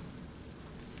meet them.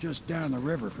 Just down the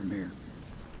river from here.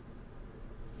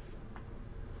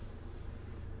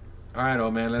 All right,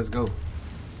 old man, let's go.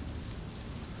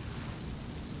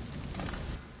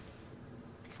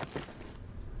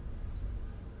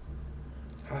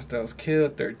 Hostiles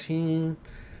killed 13.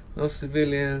 No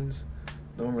civilians.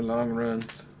 No more long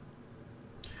runs.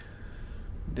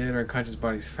 Dead or unconscious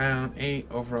bodies found. 8.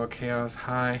 Overall chaos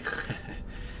high.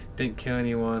 Didn't kill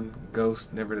anyone.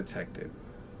 Ghost never detected.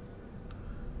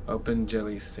 Open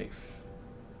jelly safe.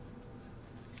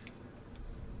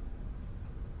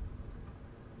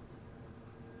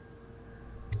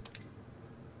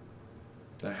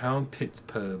 The Hound Pits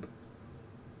Pub.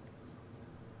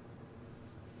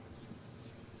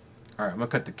 Alright, I'm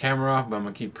gonna cut the camera off, but I'm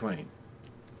gonna keep playing.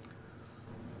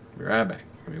 Be right back.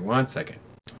 Give me 1 second.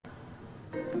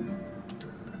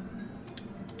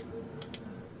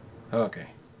 Okay.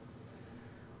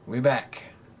 We back.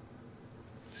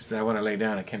 Just I want to lay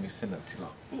down. I can't be sitting up too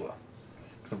long. Ugh.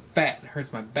 'Cause I'm fat. It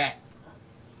hurts my back.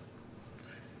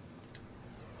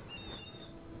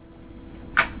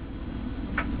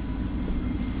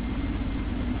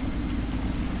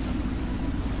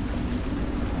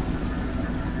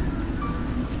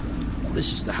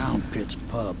 This is the Hound Pits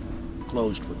pub.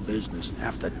 Closed for business.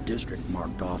 Half the district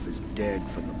marked off as dead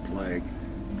from the plague.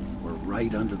 We're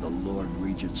right under the Lord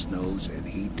Regent's nose, and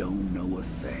he don't know a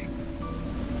thing.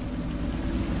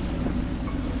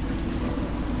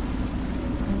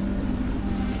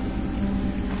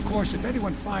 Of course, if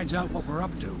anyone finds out what we're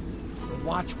up to, the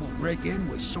Watch will break in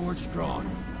with swords drawn.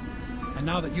 And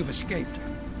now that you've escaped,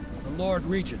 the Lord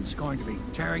Regent's going to be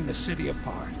tearing the city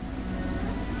apart.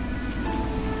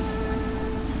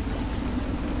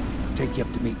 Take you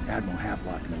up to meet Admiral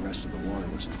Havelock and the rest of the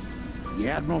Loyalists. The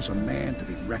Admiral's a man to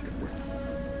be reckoned with.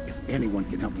 If anyone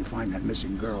can help you find that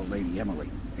missing girl, Lady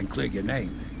Emily, and clear your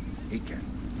name, he can.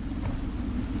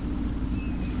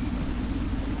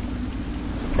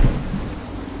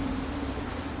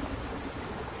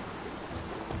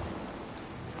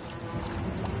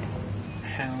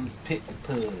 Hound's Pits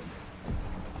Pub.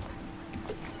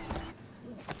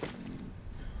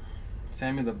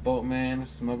 Sammy the Boatman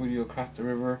smuggled you across the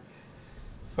river.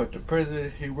 But the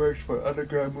prison, he works for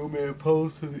underground movement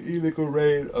opposed to the illegal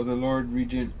raid of the Lord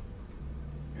Regent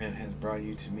and has brought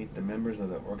you to meet the members of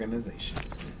the organization.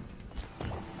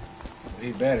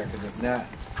 He better, because if not,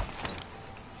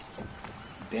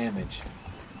 damage,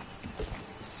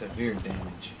 severe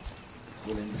damage,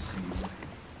 will ensue.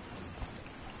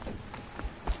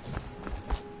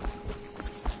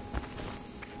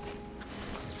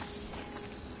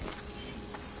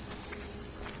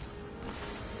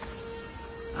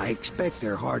 I expect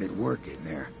they're hard at work in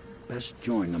there. Best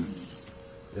join them.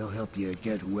 They'll help you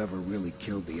get whoever really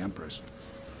killed the Empress.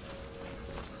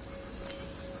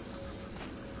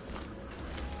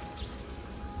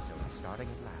 So we're starting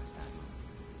at last, Admiral.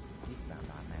 We found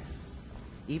our man.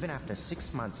 Even after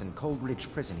 6 months in Cold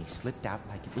Ridge Prison, he slipped out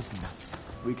like it was nothing.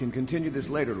 We can continue this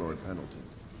later, Lord Pendleton.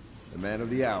 The man of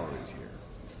the hour is here.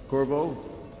 Corvo,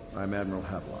 I'm Admiral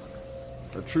Havelock.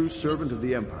 A true servant of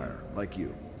the Empire, like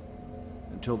you.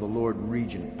 Until the Lord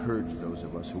Regent purged those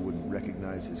of us who wouldn't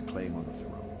recognize his claim on the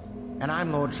throne. And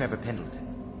I'm Lord Trevor Pendleton.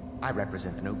 I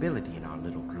represent the nobility in our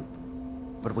little group.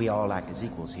 But we all act as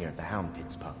equals here at the Hound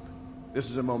Pits pub. This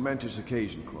is a momentous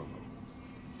occasion, Corvo.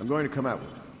 I'm going to come out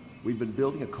with it. We've been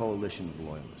building a coalition of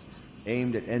loyalists,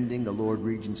 aimed at ending the Lord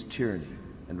Regent's tyranny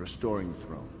and restoring the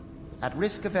throne. At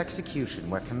risk of execution,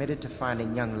 we're committed to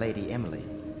finding young Lady Emily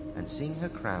and seeing her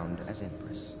crowned as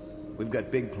Empress. We've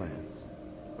got big plans.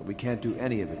 But we can't do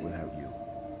any of it without you.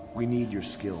 We need your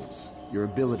skills, your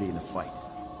ability in a fight.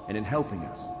 And in helping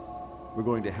us, we're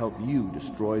going to help you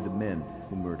destroy the men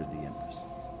who murdered the Empress.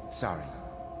 Sorry.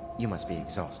 You must be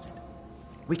exhausted.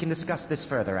 We can discuss this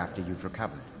further after you've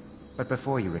recovered. But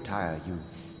before you retire, you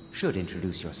should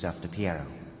introduce yourself to Piero.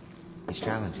 He's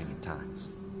challenging at times,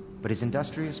 but his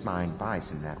industrious mind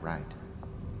buys him that right.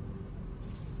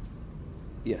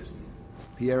 Yes.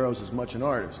 Piero's as much an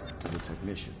artist as a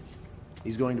technician.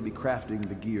 He's going to be crafting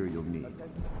the gear you'll need.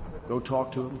 Go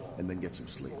talk to him, and then get some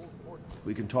sleep.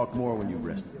 We can talk more when you've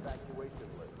rested.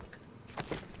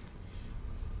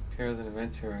 Piero's an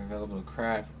inventor available to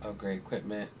craft, upgrade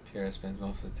equipment. Piero spends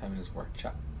most of his time in his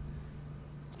workshop.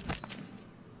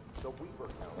 Well,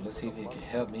 let's see if he can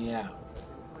help me out.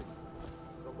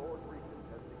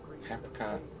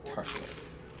 Apricot tartlet.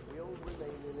 Will remain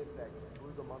in effect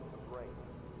through the month of rain.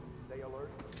 Stay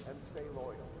alert and stay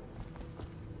loyal.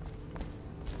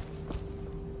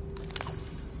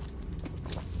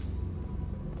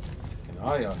 Taking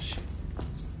all y'all shit.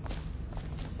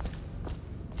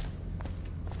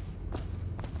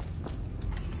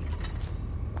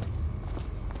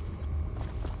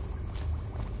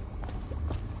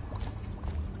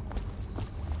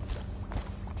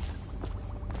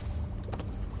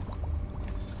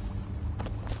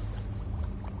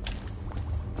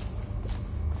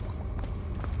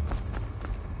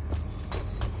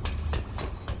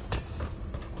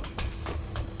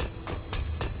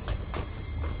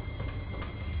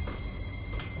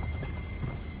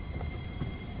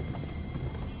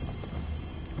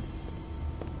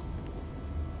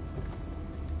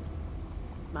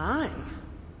 My,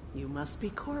 you must be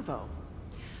Corvo.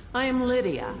 I am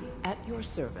Lydia, at your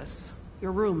service.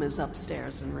 Your room is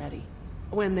upstairs and ready.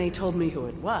 When they told me who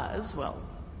it was, well,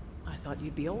 I thought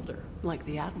you'd be older, like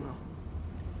the Admiral.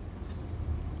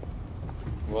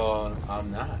 Well,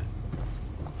 I'm not.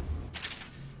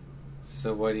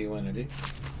 So what do you want to do?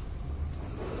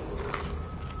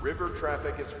 River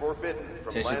traffic is forbidden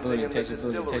from Take your landing booty, in the take your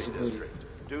booty, distillery take your booty.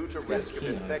 district due to It's got a risk of key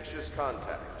on it. infectious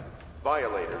contact.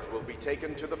 Violators will be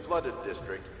taken to the flooded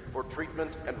district for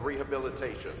treatment and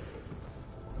rehabilitation.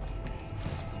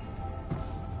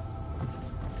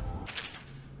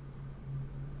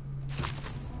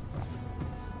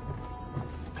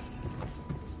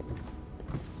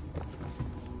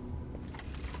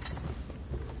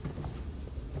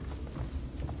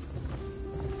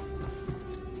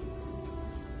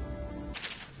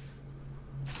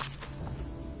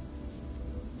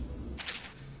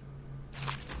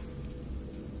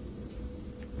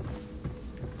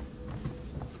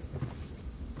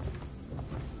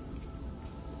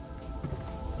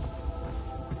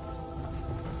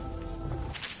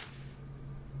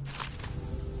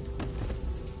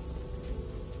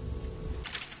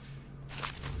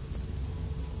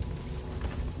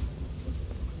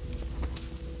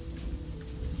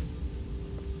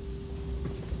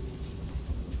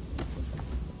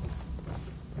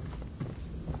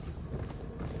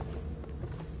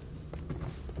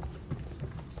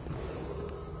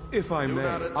 If I may,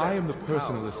 I am the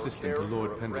personal assistant to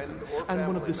Lord Pendleton, and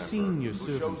one of the senior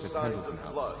servants at Pendleton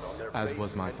House, as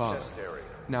was my father.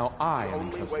 Now I am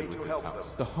entrusted with this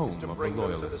house, the home of the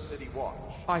Loyalists.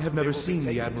 I have never seen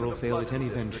the Admiral fail at any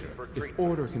venture. If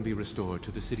order can be restored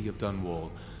to the city of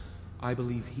Dunwall, I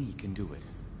believe he can do it.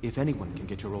 If anyone can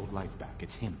get your old life back,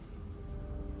 it's him.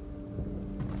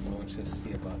 We'll just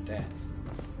see about that.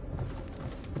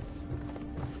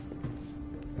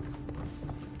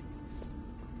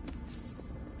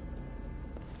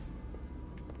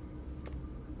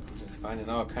 Just finding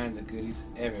all kinds of goodies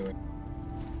everywhere.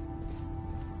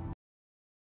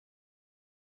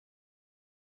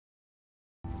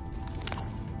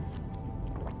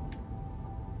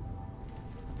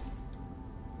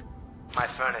 My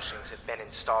furnishings have been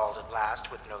installed at last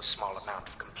with no small amount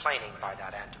of complaining by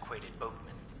that antiquated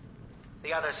boatman.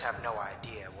 The others have no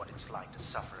idea what it's like to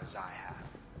suffer as I have.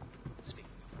 Speaking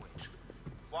of which...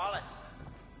 Wallace,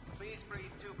 please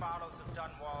breathe 2 bottles of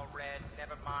Dunwall Red,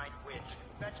 never mind which,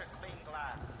 and fetch a clean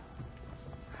glass.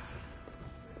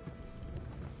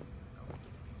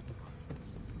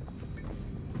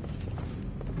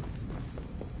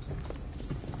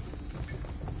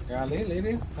 Golly,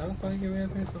 lady, how the fuck you get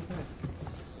up here so fast?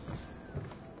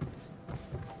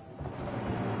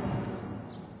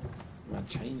 My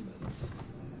chain moves.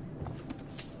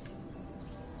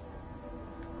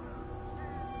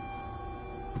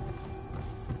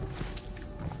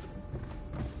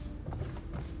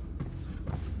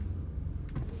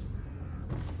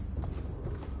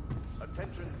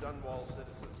 Attention Dunwall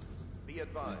citizens. Be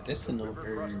advised, Medicinal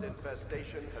river crust herb.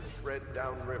 infestation has spread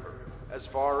downriver, as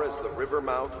far as the river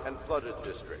mouth and flooded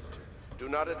district. Do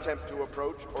not attempt to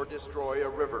approach or destroy a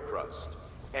river crust.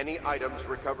 Any items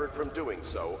recovered from doing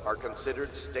so are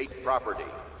considered state property.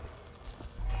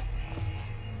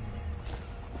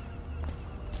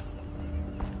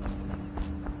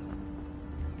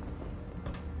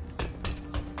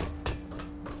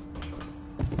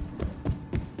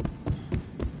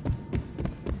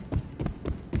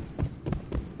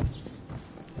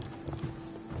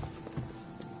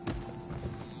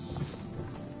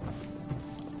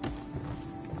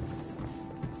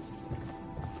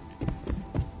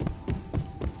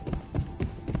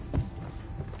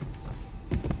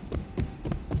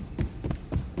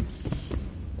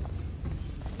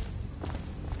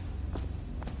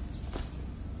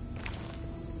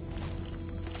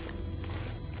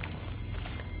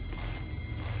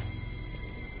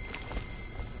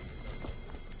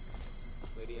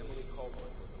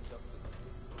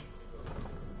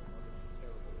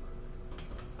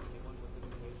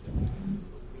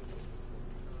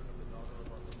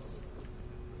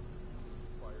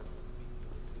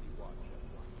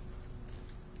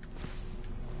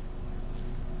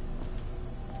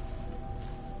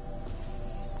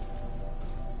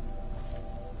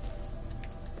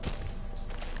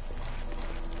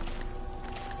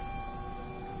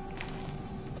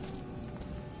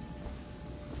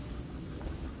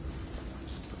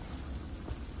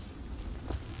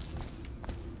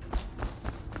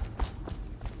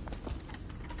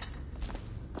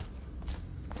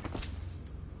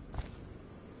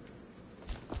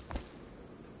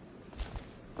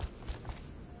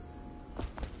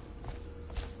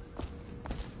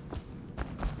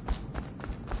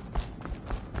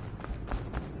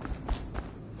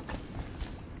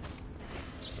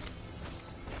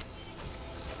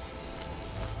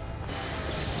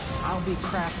 I'll be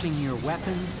crafting your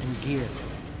weapons and gear.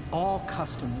 All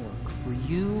custom work. For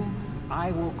you,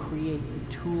 I will create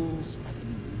the tools of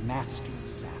a master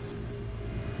assassin.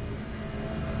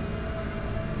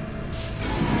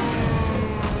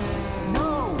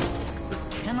 No! This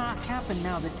cannot happen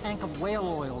now. The tank of whale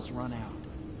oil's run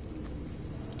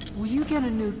out. Will you get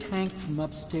a new tank from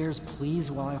upstairs,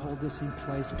 please, while I hold this in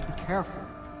place? Be careful.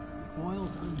 The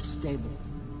oil's unstable.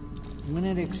 When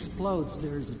it explodes,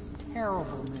 there's a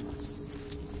terrible mess.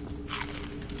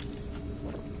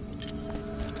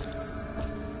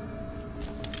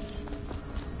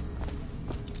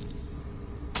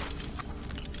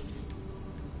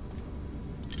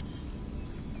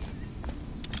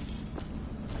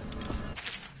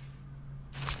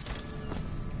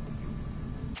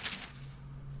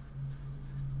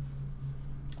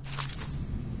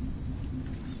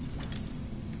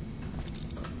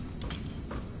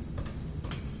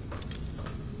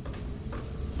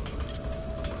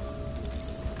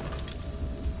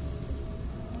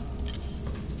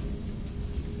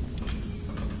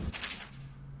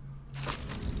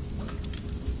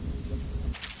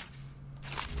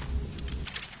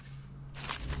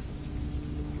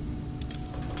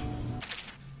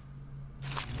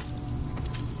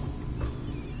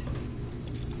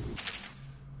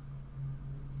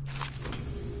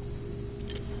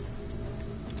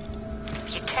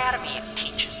 Academy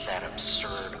teaches that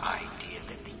absurd idea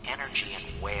that the energy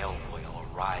in whale oil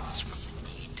arises from the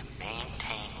need to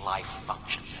maintain life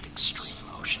functions at extreme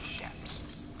ocean depths.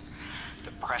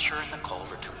 The pressure and the cold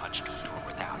are too much to endure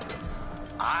without it.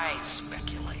 I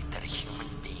speculate that a human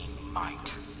being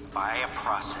might, by a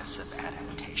process of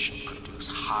adaptation, produce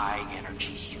high-energy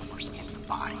humors in the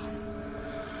body.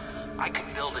 I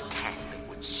could build a tank that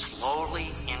would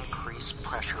slowly increase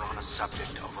pressure on a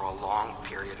subject over a long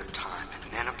period of time,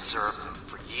 and then observe them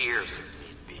for years if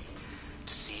need be,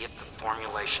 to see if the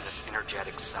formulation of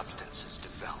energetic substances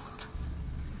develop.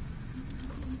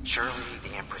 Surely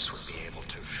the Empress would be able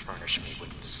to furnish me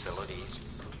with facilities,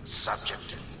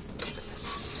 subject, and the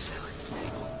necessary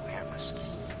naval awareness.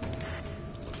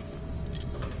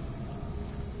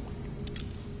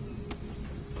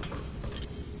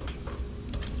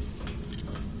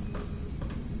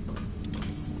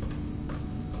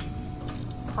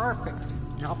 Perfect.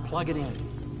 Now plug it in.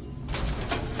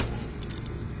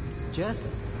 Just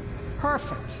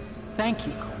perfect. Thank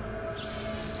you, Cole.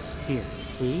 Here,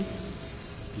 see?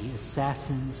 The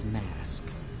assassin's mask.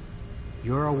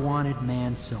 You're a wanted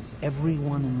man, so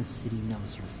everyone in the city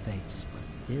knows your face. But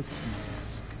this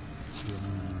mask will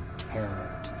mean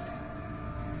terror to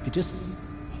you. If you just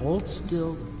hold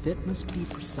still, the fit must be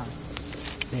precise.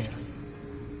 There.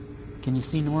 Can you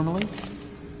see normally?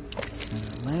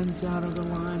 Center lens out of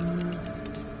alignment.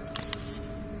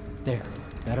 There.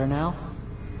 Better now?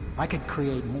 I could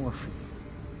create more for you.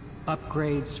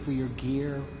 Upgrades for your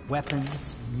gear,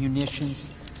 weapons, munitions.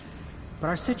 But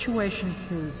our situation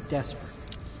here is desperate.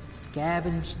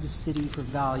 Scavenge the city for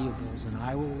valuables, and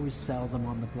I will resell them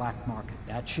on the black market.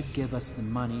 That should give us the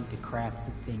money to craft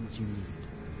the things you need.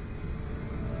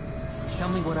 Tell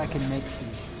me what I can make for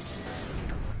you.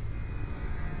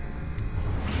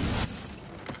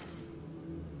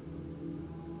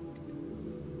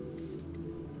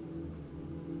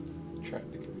 Track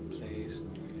that can be placed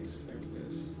on a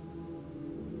surface.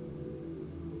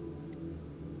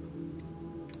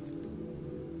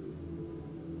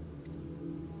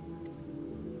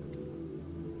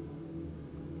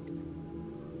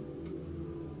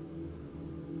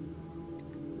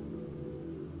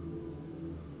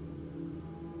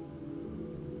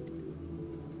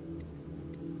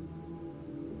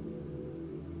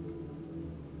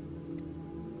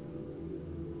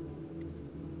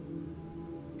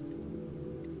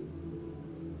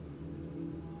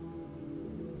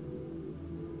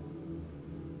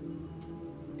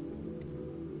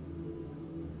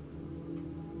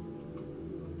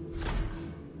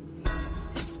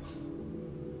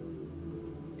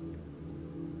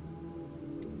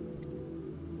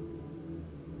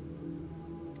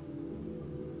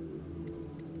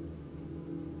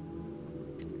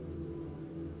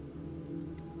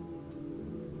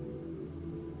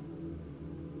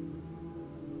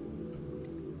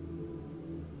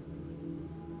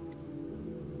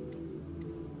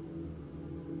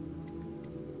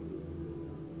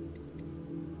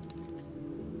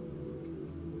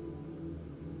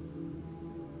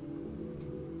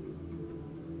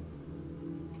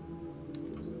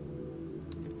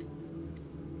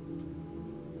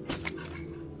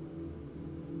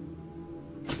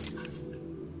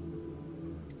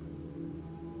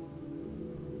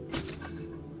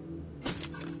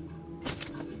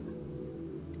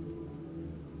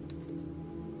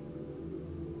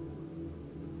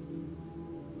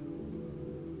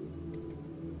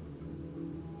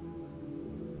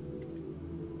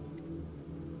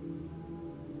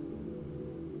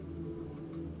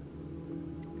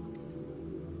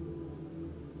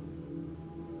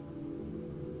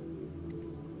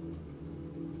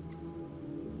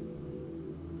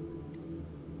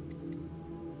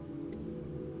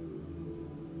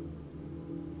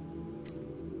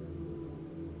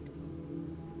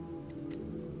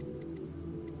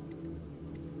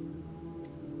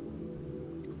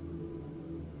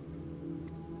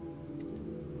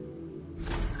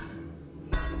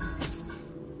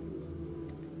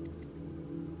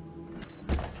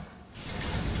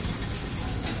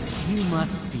 You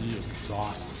must be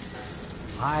exhausted.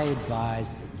 I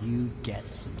advise that you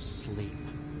get some sleep.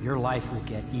 Your life will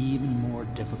get even more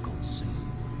difficult soon.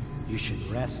 You should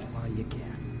rest while you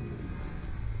can.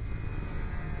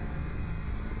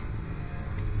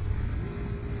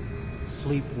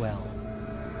 Sleep well.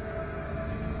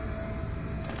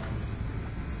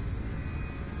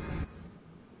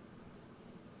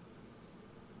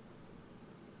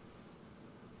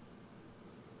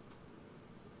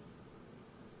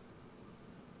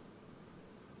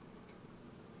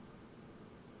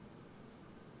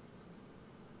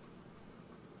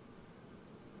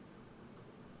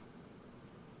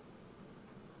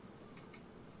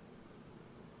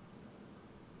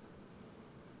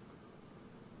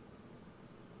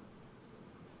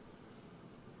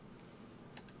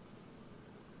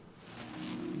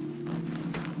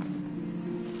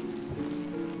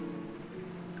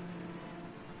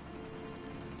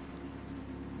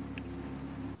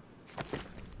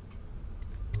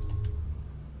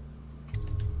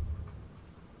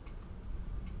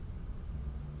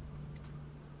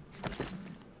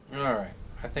 Alright,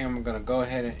 I think I'm going to go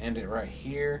ahead and end it right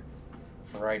here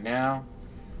for right now.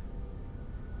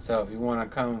 So if you want to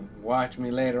come watch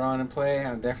me later on and play,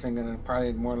 I'm definitely going to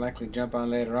probably more likely jump on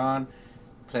later on,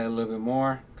 play a little bit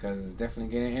more, because it's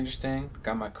definitely getting interesting.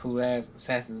 Got my cool ass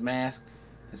Assassin's Mask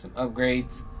and some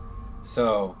upgrades.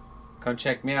 So come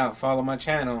check me out, follow my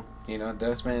channel,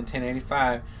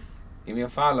 Dustman1085. Give me a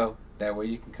follow. That way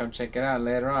you can come check it out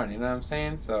later on, you know what I'm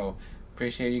saying? So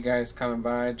appreciate you guys coming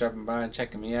by, dropping by and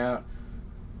checking me out.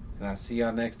 And I'll see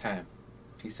y'all next time.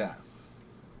 Peace out.